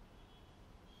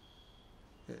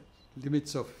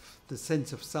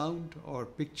sense of sound or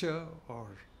picture or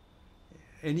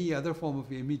any other form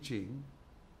of imaging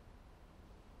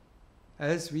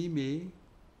as we may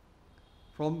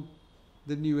from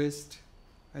the newest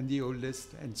and the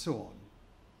oldest and so on.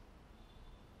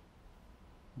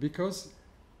 Because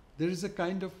there is a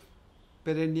kind of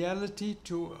perenniality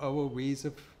to our ways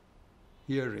of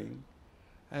hearing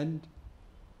and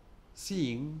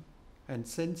seeing and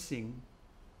sensing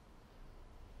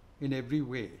in every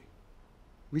way,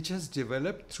 which has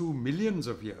developed through millions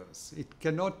of years. It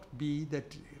cannot be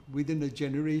that within a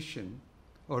generation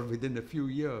or within a few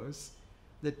years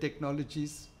that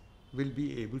technologies will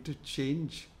be able to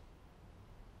change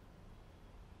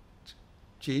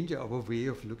our way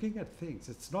of looking at things.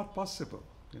 It's not possible,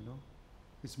 you know.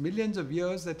 It's millions of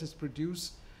years that has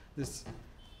produced this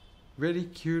very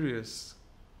curious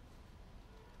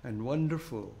and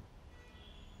wonderful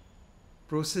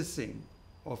processing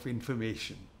of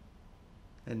information.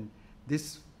 And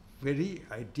this very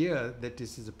idea that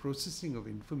this is a processing of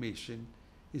information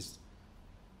is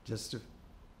just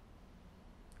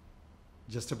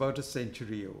about a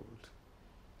century old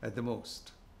at the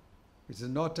most. It is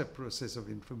not a process of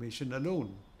information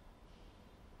alone.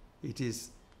 It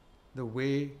is the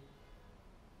way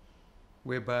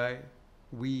whereby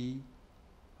we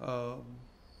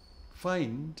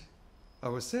find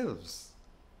ourselves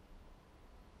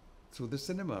through the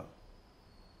cinema,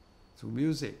 through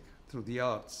music, through the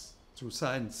arts, through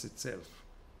science itself.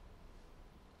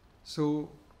 So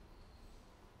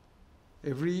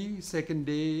every second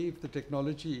day, if the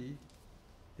technology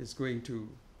is going to,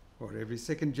 or every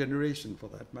second generation for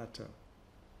that matter,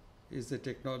 is the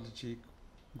technology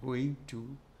going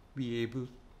to be able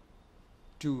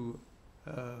to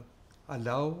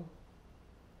allow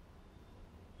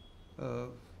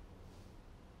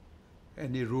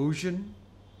an erosion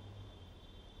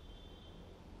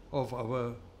of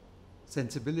our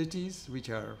sensibilities, which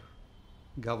are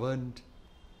governed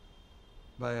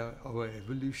by our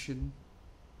evolution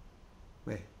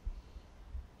by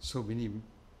so many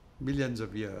millions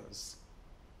of years.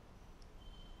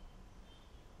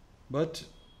 But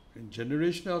in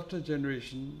generation after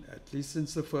generation, at least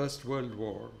since the First World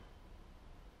War,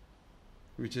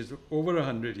 which is over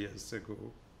 100 years ago,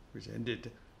 which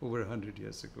ended over 100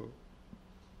 years ago,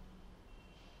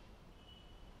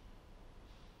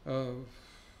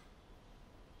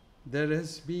 there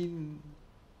has been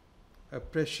a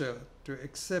pressure to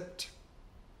accept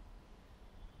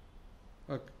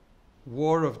a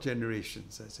war of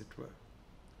generations, as it were,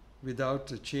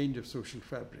 without a change of social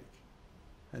fabric.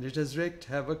 And it has wreaked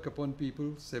havoc upon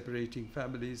people, separating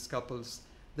families, couples,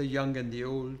 the young and the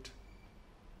old,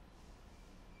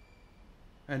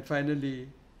 and finally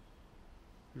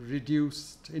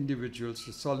reduced individuals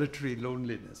to solitary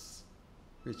loneliness,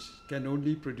 which can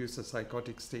only produce a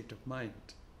psychotic state of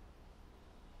mind,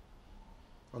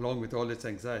 along with all its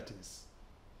anxieties.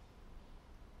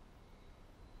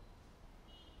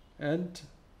 And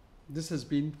this has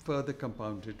been further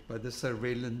compounded by the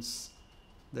surveillance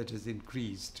that has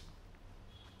increased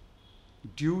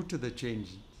due to the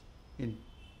change in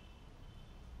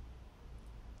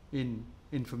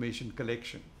information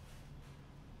collection.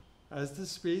 As the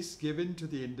space given to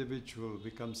the individual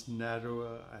becomes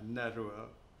narrower and narrower,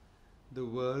 the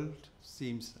world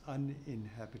seems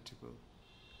uninhabitable.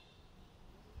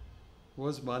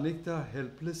 Was Manikda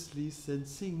helplessly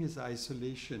sensing his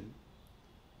isolation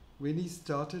when he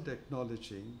started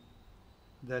acknowledging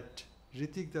that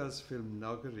Ritikda's film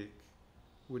Nagarik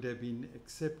would have been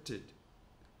accepted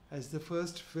as the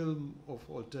first film of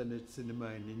alternate cinema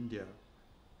in India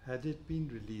had it been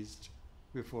released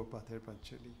before Pather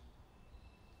Panchali?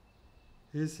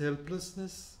 His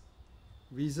helplessness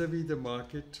vis-a-vis the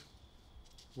market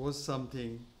was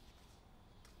something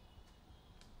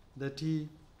that he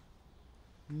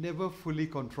never fully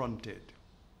confronted.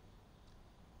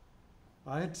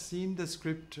 I had seen the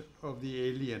script of The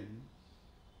Alien,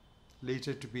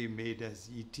 later to be made as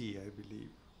E.T., I believe,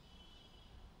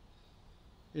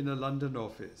 in a London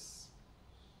office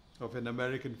of an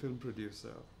American film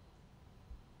producer.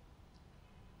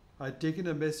 I'd taken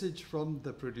a message from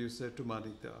the producer to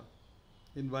Manikda,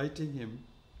 inviting him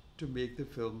to make the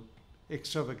film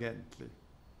extravagantly.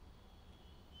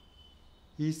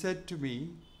 He said to me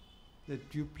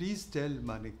that you please tell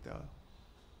Manikda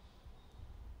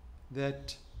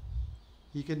that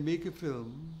he can make a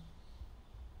film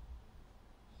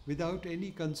without any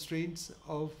constraints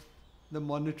of the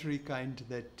monetary kind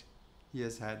that he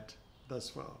has had thus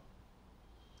far.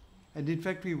 And in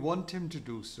fact, we want him to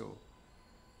do so.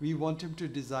 We want him to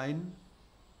design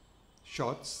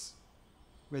shots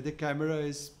where the camera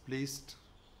is placed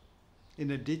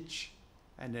in a ditch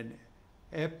and an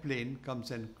airplane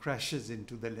comes and crashes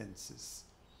into the lenses.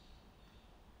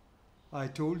 I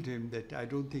told him that I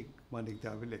don't think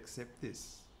Manikda will accept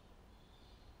this.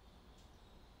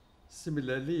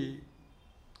 Similarly,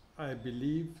 I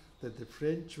believe that the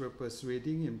French were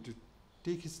persuading him to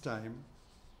take his time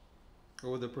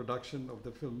over the production of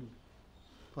the film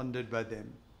funded by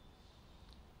them.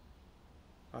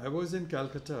 I was in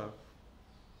Calcutta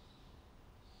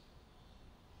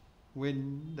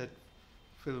when that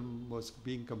film was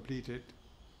being completed,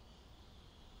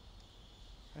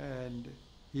 and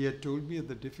he had told me of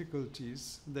the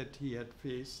difficulties that he had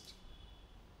faced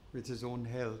with his own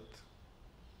health.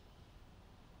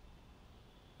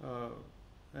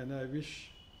 And I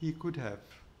wish he could have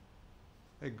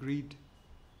agreed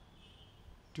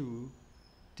to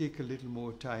take a little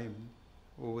more time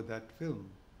over that film.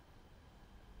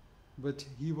 But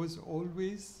he was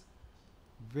always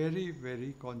very,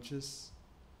 very conscious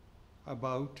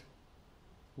about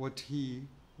what he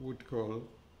would call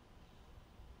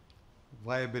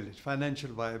viability,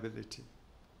 financial viability.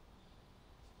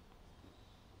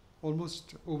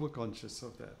 Almost overconscious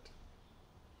of that.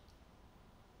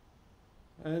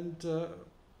 And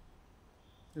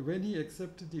when he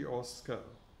accepted the Oscar,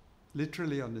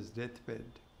 literally on his deathbed,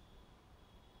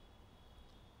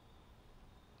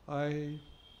 I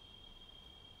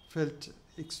felt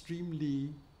extremely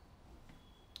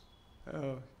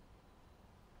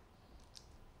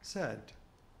sad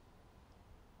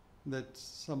that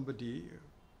somebody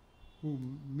who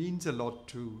means a lot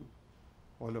to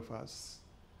all of us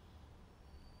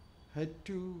had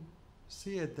to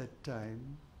say at that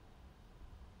time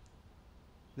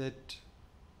that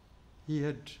he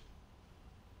had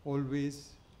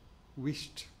always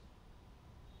wished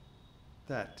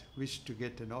to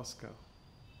get an Oscar.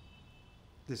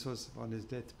 This was on his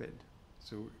deathbed.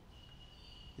 So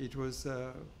it was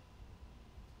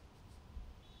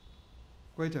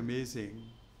quite amazing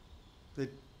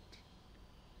that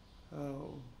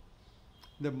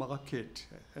the market,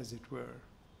 as it were,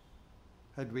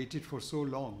 had waited for so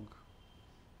long.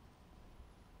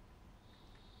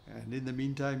 And in the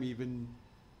meantime, even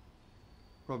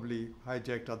probably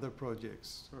hijacked other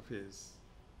projects of his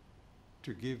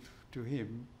to give to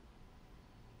him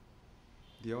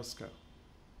the Oscar.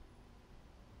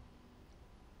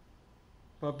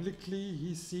 Publicly,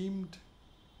 he seemed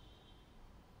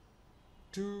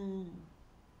to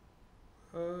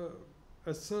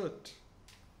assert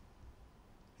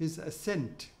his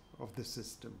assent of the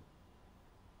system,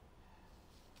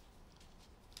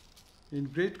 in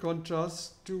great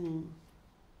contrast to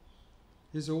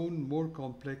his own more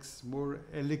complex, more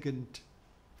elegant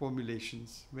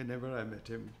formulations whenever I met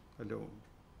him alone.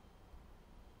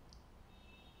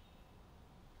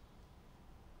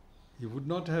 He would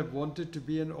not have wanted to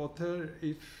be an author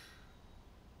if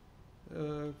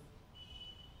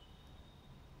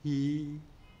he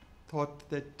thought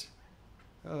that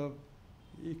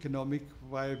economic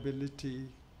viability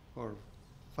or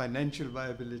financial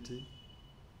viability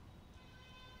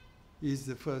is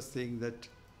the first thing that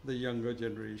the younger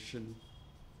generation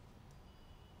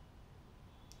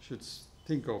should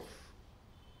think of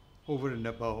over and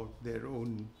above their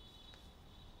own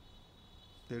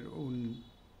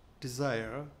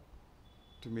desire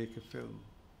to make a film,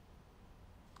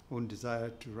 own desire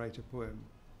to write a poem.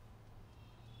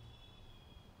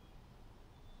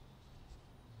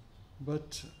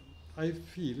 But I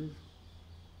feel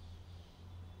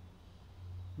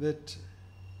that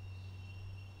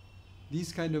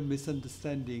these kind of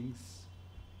misunderstandings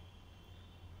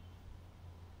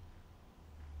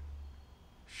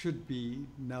should be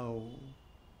now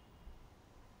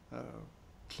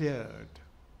cleared.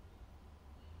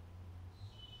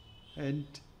 And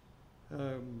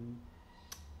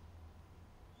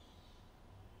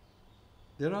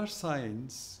there are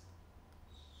signs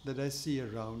that I see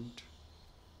around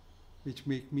which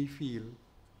make me feel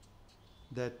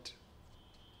that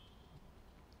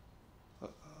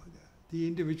the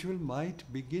individual might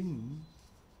begin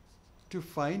to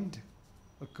find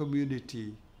a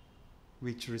community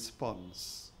which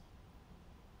responds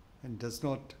and does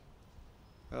not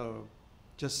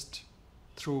just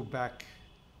throw back,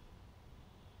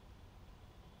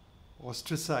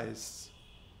 ostracize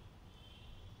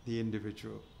the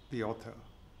individual, the author,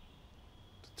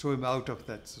 to throw him out of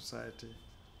that society.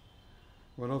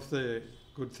 One of the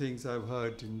good things I've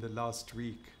heard in the last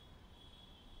week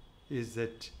is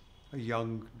that a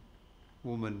young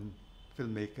woman,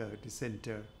 filmmaker,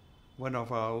 dissenter, one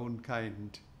of our own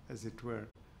kind, as it were,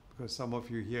 because some of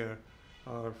you here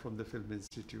are from the Film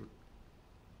Institute,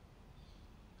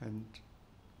 and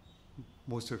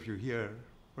most of you here,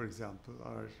 for example,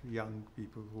 are young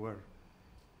people who are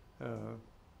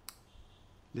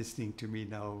listening to me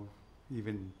now,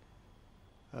 even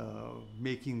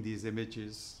making these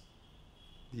images,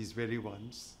 these very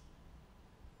ones,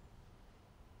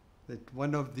 that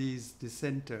one of these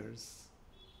dissenters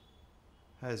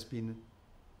has been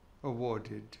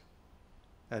awarded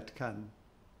at Cannes,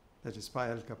 that is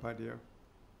Payal Kapadia,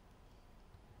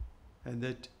 and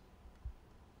that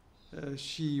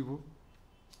she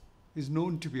is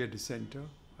known to be a dissenter.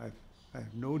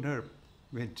 I've known her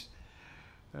when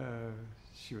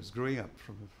she was growing up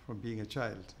from being a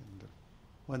child. And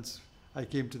once I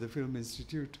came to the Film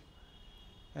Institute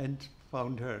and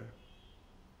found her,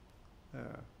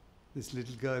 this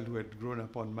little girl who had grown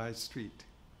up on my street,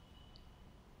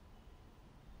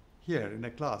 here in a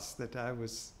class that I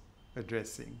was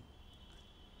addressing.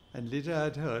 And later I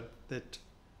had heard that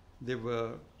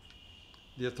the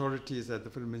authorities at the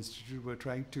Film Institute were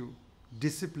trying to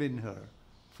discipline her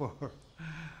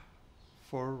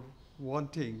for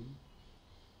wanting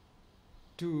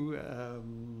to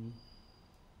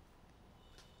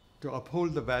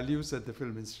uphold the values that the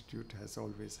Film Institute has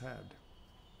always had.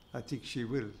 I think she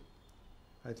will.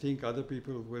 I think other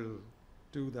people will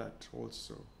do that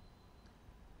also.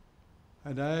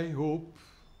 And I hope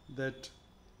that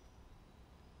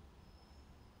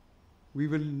we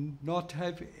will not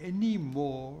have any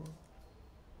more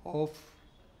of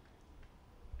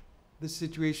the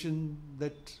situation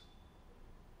that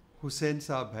Hussain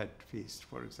Saab had faced,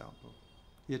 for example.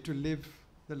 He had to live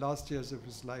the last years of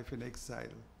his life in exile.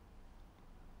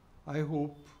 I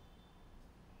hope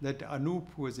that Anup,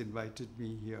 who has invited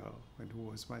me here and who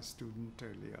was my student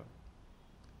earlier,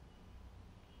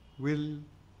 will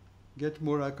get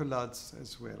more accolades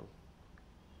as well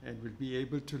and will be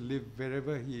able to live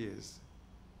wherever he is.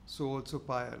 So also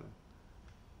Payal.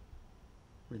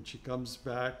 When she comes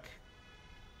back,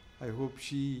 I hope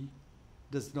she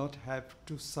does not have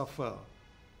to suffer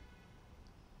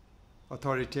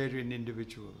authoritarian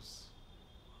individuals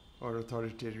or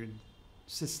authoritarian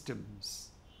systems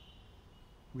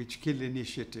which kill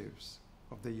initiatives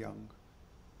of the young.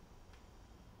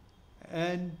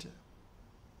 And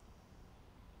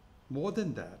more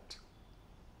than that,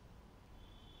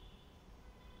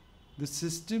 the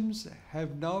systems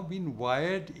have now been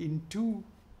wired into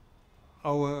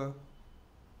our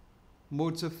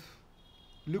modes of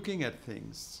looking at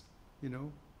things, you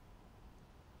know.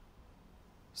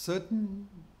 certain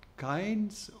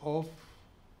kinds of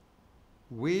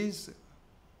ways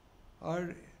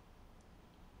are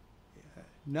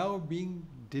now being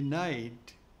denied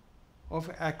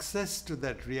of access to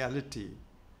that reality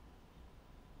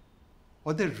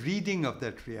or the reading of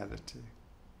that reality.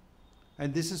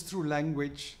 And this is through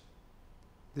language.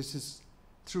 This is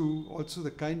through also the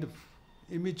kind of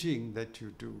imaging that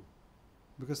you do.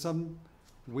 Because some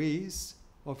ways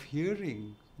of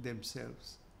hearing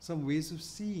themselves, some ways of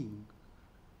seeing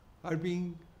are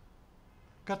being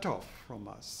cut off from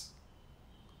us.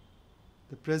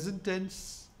 The present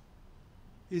tense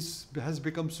has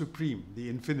become supreme. The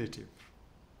infinitive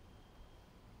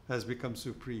has become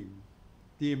supreme.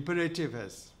 The imperative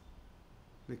has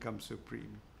become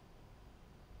supreme.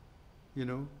 You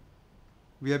know,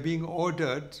 we are being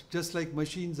ordered, just like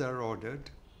machines are ordered,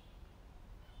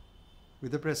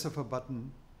 with the press of a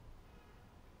button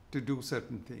to do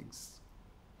certain things.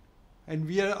 And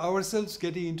we are ourselves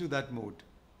getting into that mode.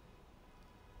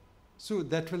 So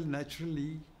that will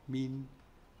naturally mean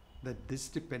that this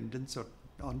dependence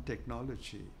on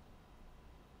technology,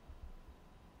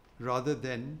 rather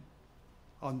than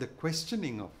on the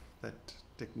questioning of that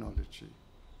technology,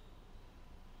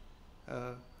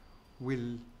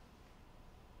 will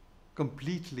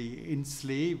completely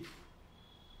enslave,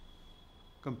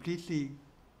 completely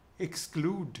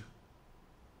exclude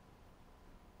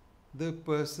the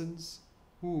persons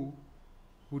who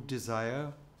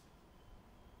desire,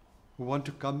 who want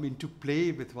to come into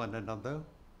play with one another,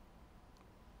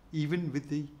 even with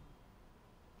the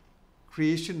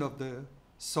creation of the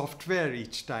software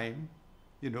each time,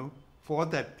 you know, for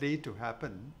that play to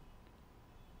happen.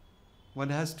 One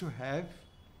has to have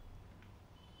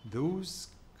those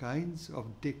kinds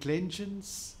of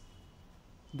declensions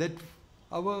that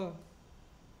our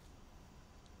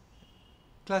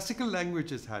classical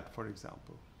languages had, for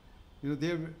example. You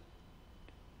know,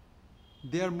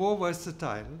 they are more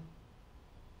versatile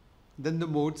than the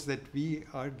modes that we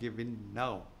are given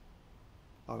now.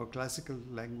 Our classical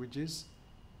languages,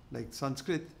 like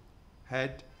Sanskrit,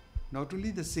 had not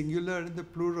only the singular and the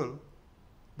plural,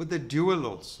 but the dual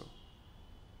also,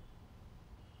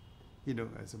 you know,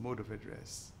 as a mode of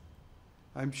address.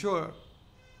 I'm sure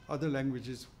other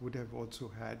languages would have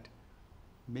also had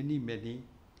many, many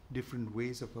different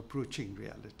ways of approaching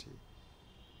reality.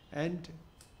 And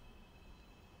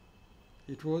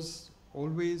it was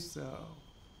always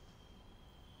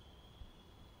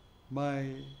my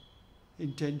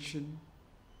intention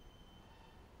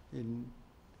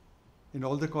in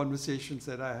all the conversations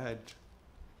that I had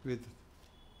with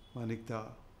Manikda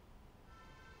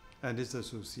and his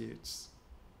associates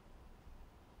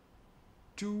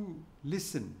to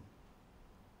listen,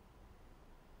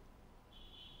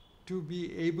 to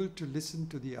be able to listen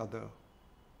to the other.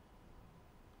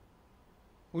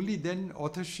 Only then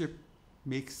authorship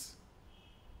makes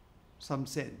some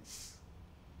sense.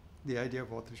 The idea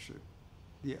of authorship,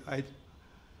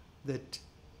 that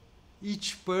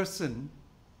each person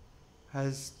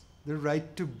has the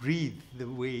right to breathe the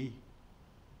way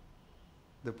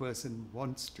the person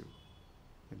wants to,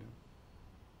 you know.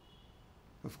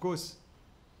 Of course,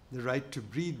 the right to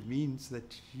breathe means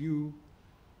that you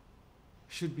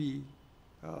should be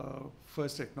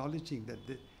first acknowledging that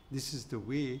this is the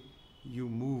way you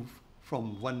move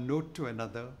from one note to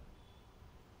another.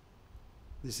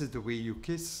 This is the way you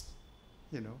kiss,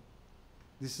 you know.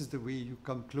 This is the way you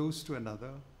come close to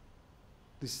another.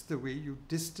 This is the way you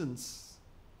distance,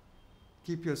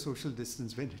 keep your social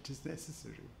distance when it is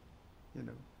necessary. You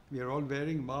know, we are all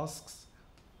wearing masks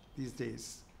these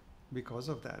days because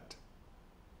of that.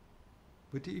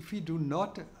 But if we do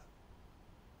not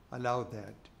allow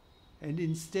that, and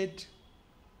instead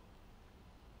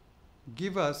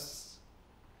give us,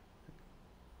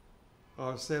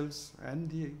 ourselves and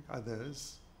the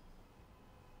others,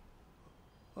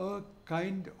 a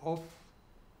kind of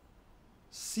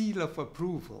seal of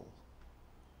approval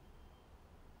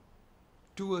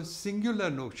to a singular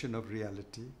notion of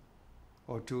reality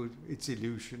or to its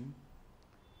illusion,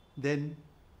 then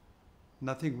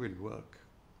nothing will work.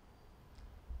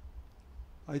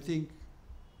 I think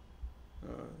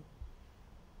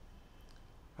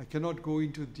I cannot go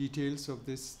into details of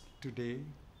this today,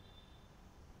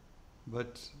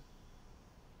 but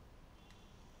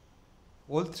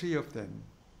all three of them,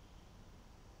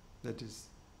 that is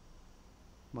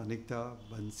Manikda,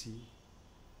 Bansi,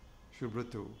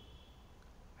 Subrato,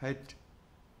 had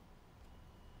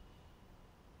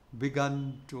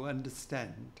begun to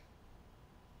understand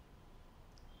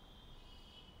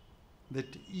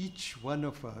that each one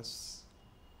of us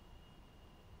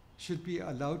should be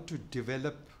allowed to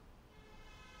develop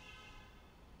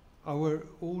our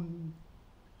own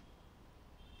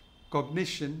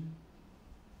cognition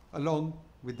along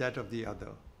with that of the other.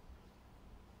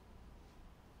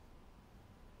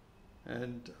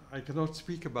 And I cannot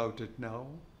speak about it now,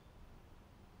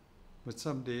 but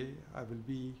someday I will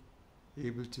be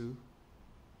able to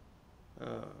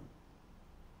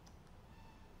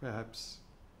perhaps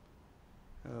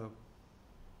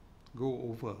go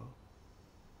over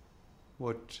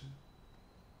what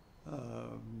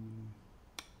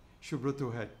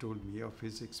Subrata had told me of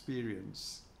his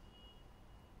experience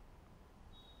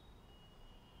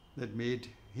that made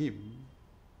him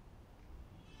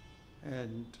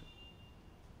and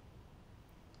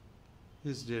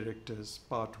his directors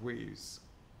part ways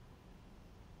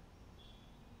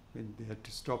when they had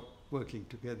to stop working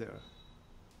together.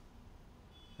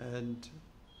 And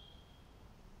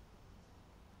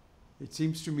it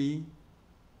seems to me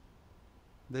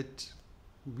that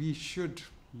we should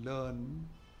learn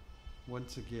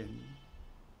once again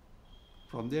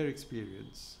from their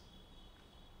experience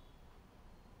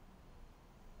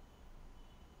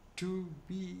to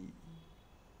be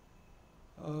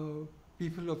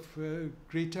people of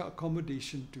greater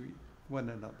accommodation to one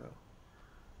another.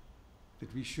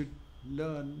 That we should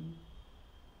learn,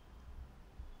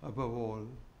 above all,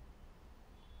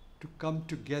 to come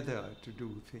together to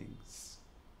do things.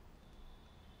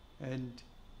 And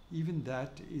even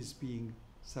that is being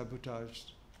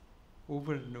sabotaged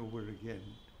over and over again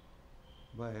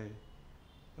by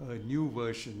a new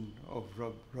version of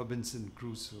Robinson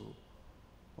Crusoe,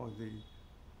 or the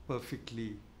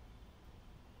perfectly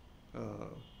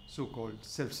so-called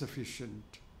self-sufficient,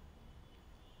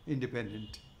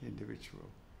 independent individual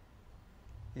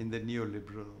in the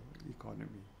neoliberal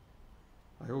economy.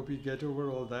 I hope we get over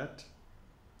all that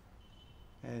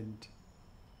and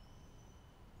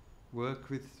work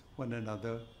with one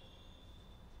another,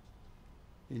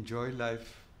 enjoy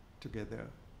life together,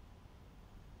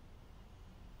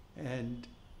 and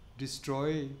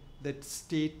destroy that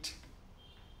state,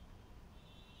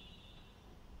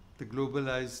 the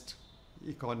globalized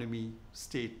economy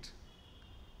state,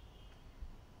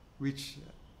 which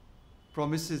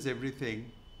promises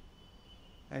everything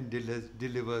and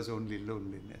delivers only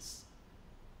loneliness.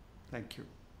 Thank you.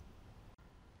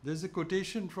 There's a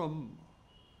quotation from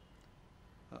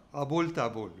Abol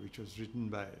Tabol, which was written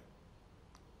by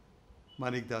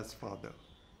Manikda's father.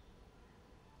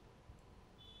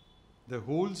 The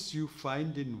holes you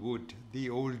find in wood, the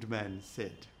old man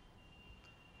said,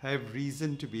 have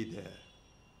reason to be there.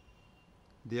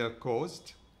 They are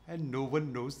caused, and no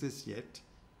one knows this yet,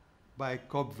 by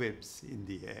cobwebs in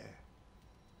the air.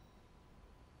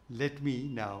 Let me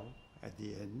now, at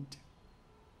the end,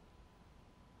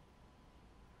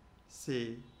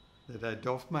 say that I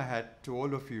doff my hat to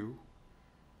all of you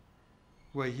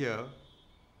who are here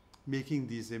making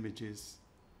these images,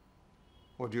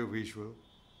 audio-visual,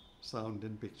 sound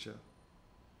and picture.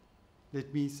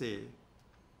 Let me say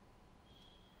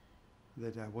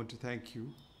that I want to thank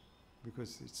you,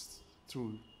 because it's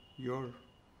through your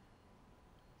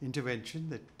intervention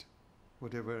that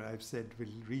whatever I've said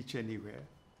will reach anywhere.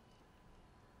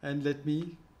 And let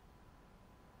me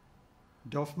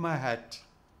doff my hat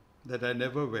that I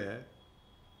never wear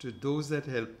to those that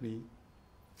helped me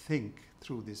think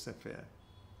through this affair,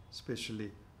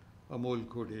 especially Amol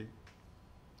Khode,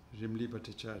 Rimli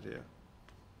Bhattacharya,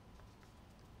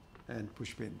 and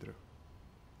Pushpendra.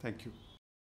 Thank you.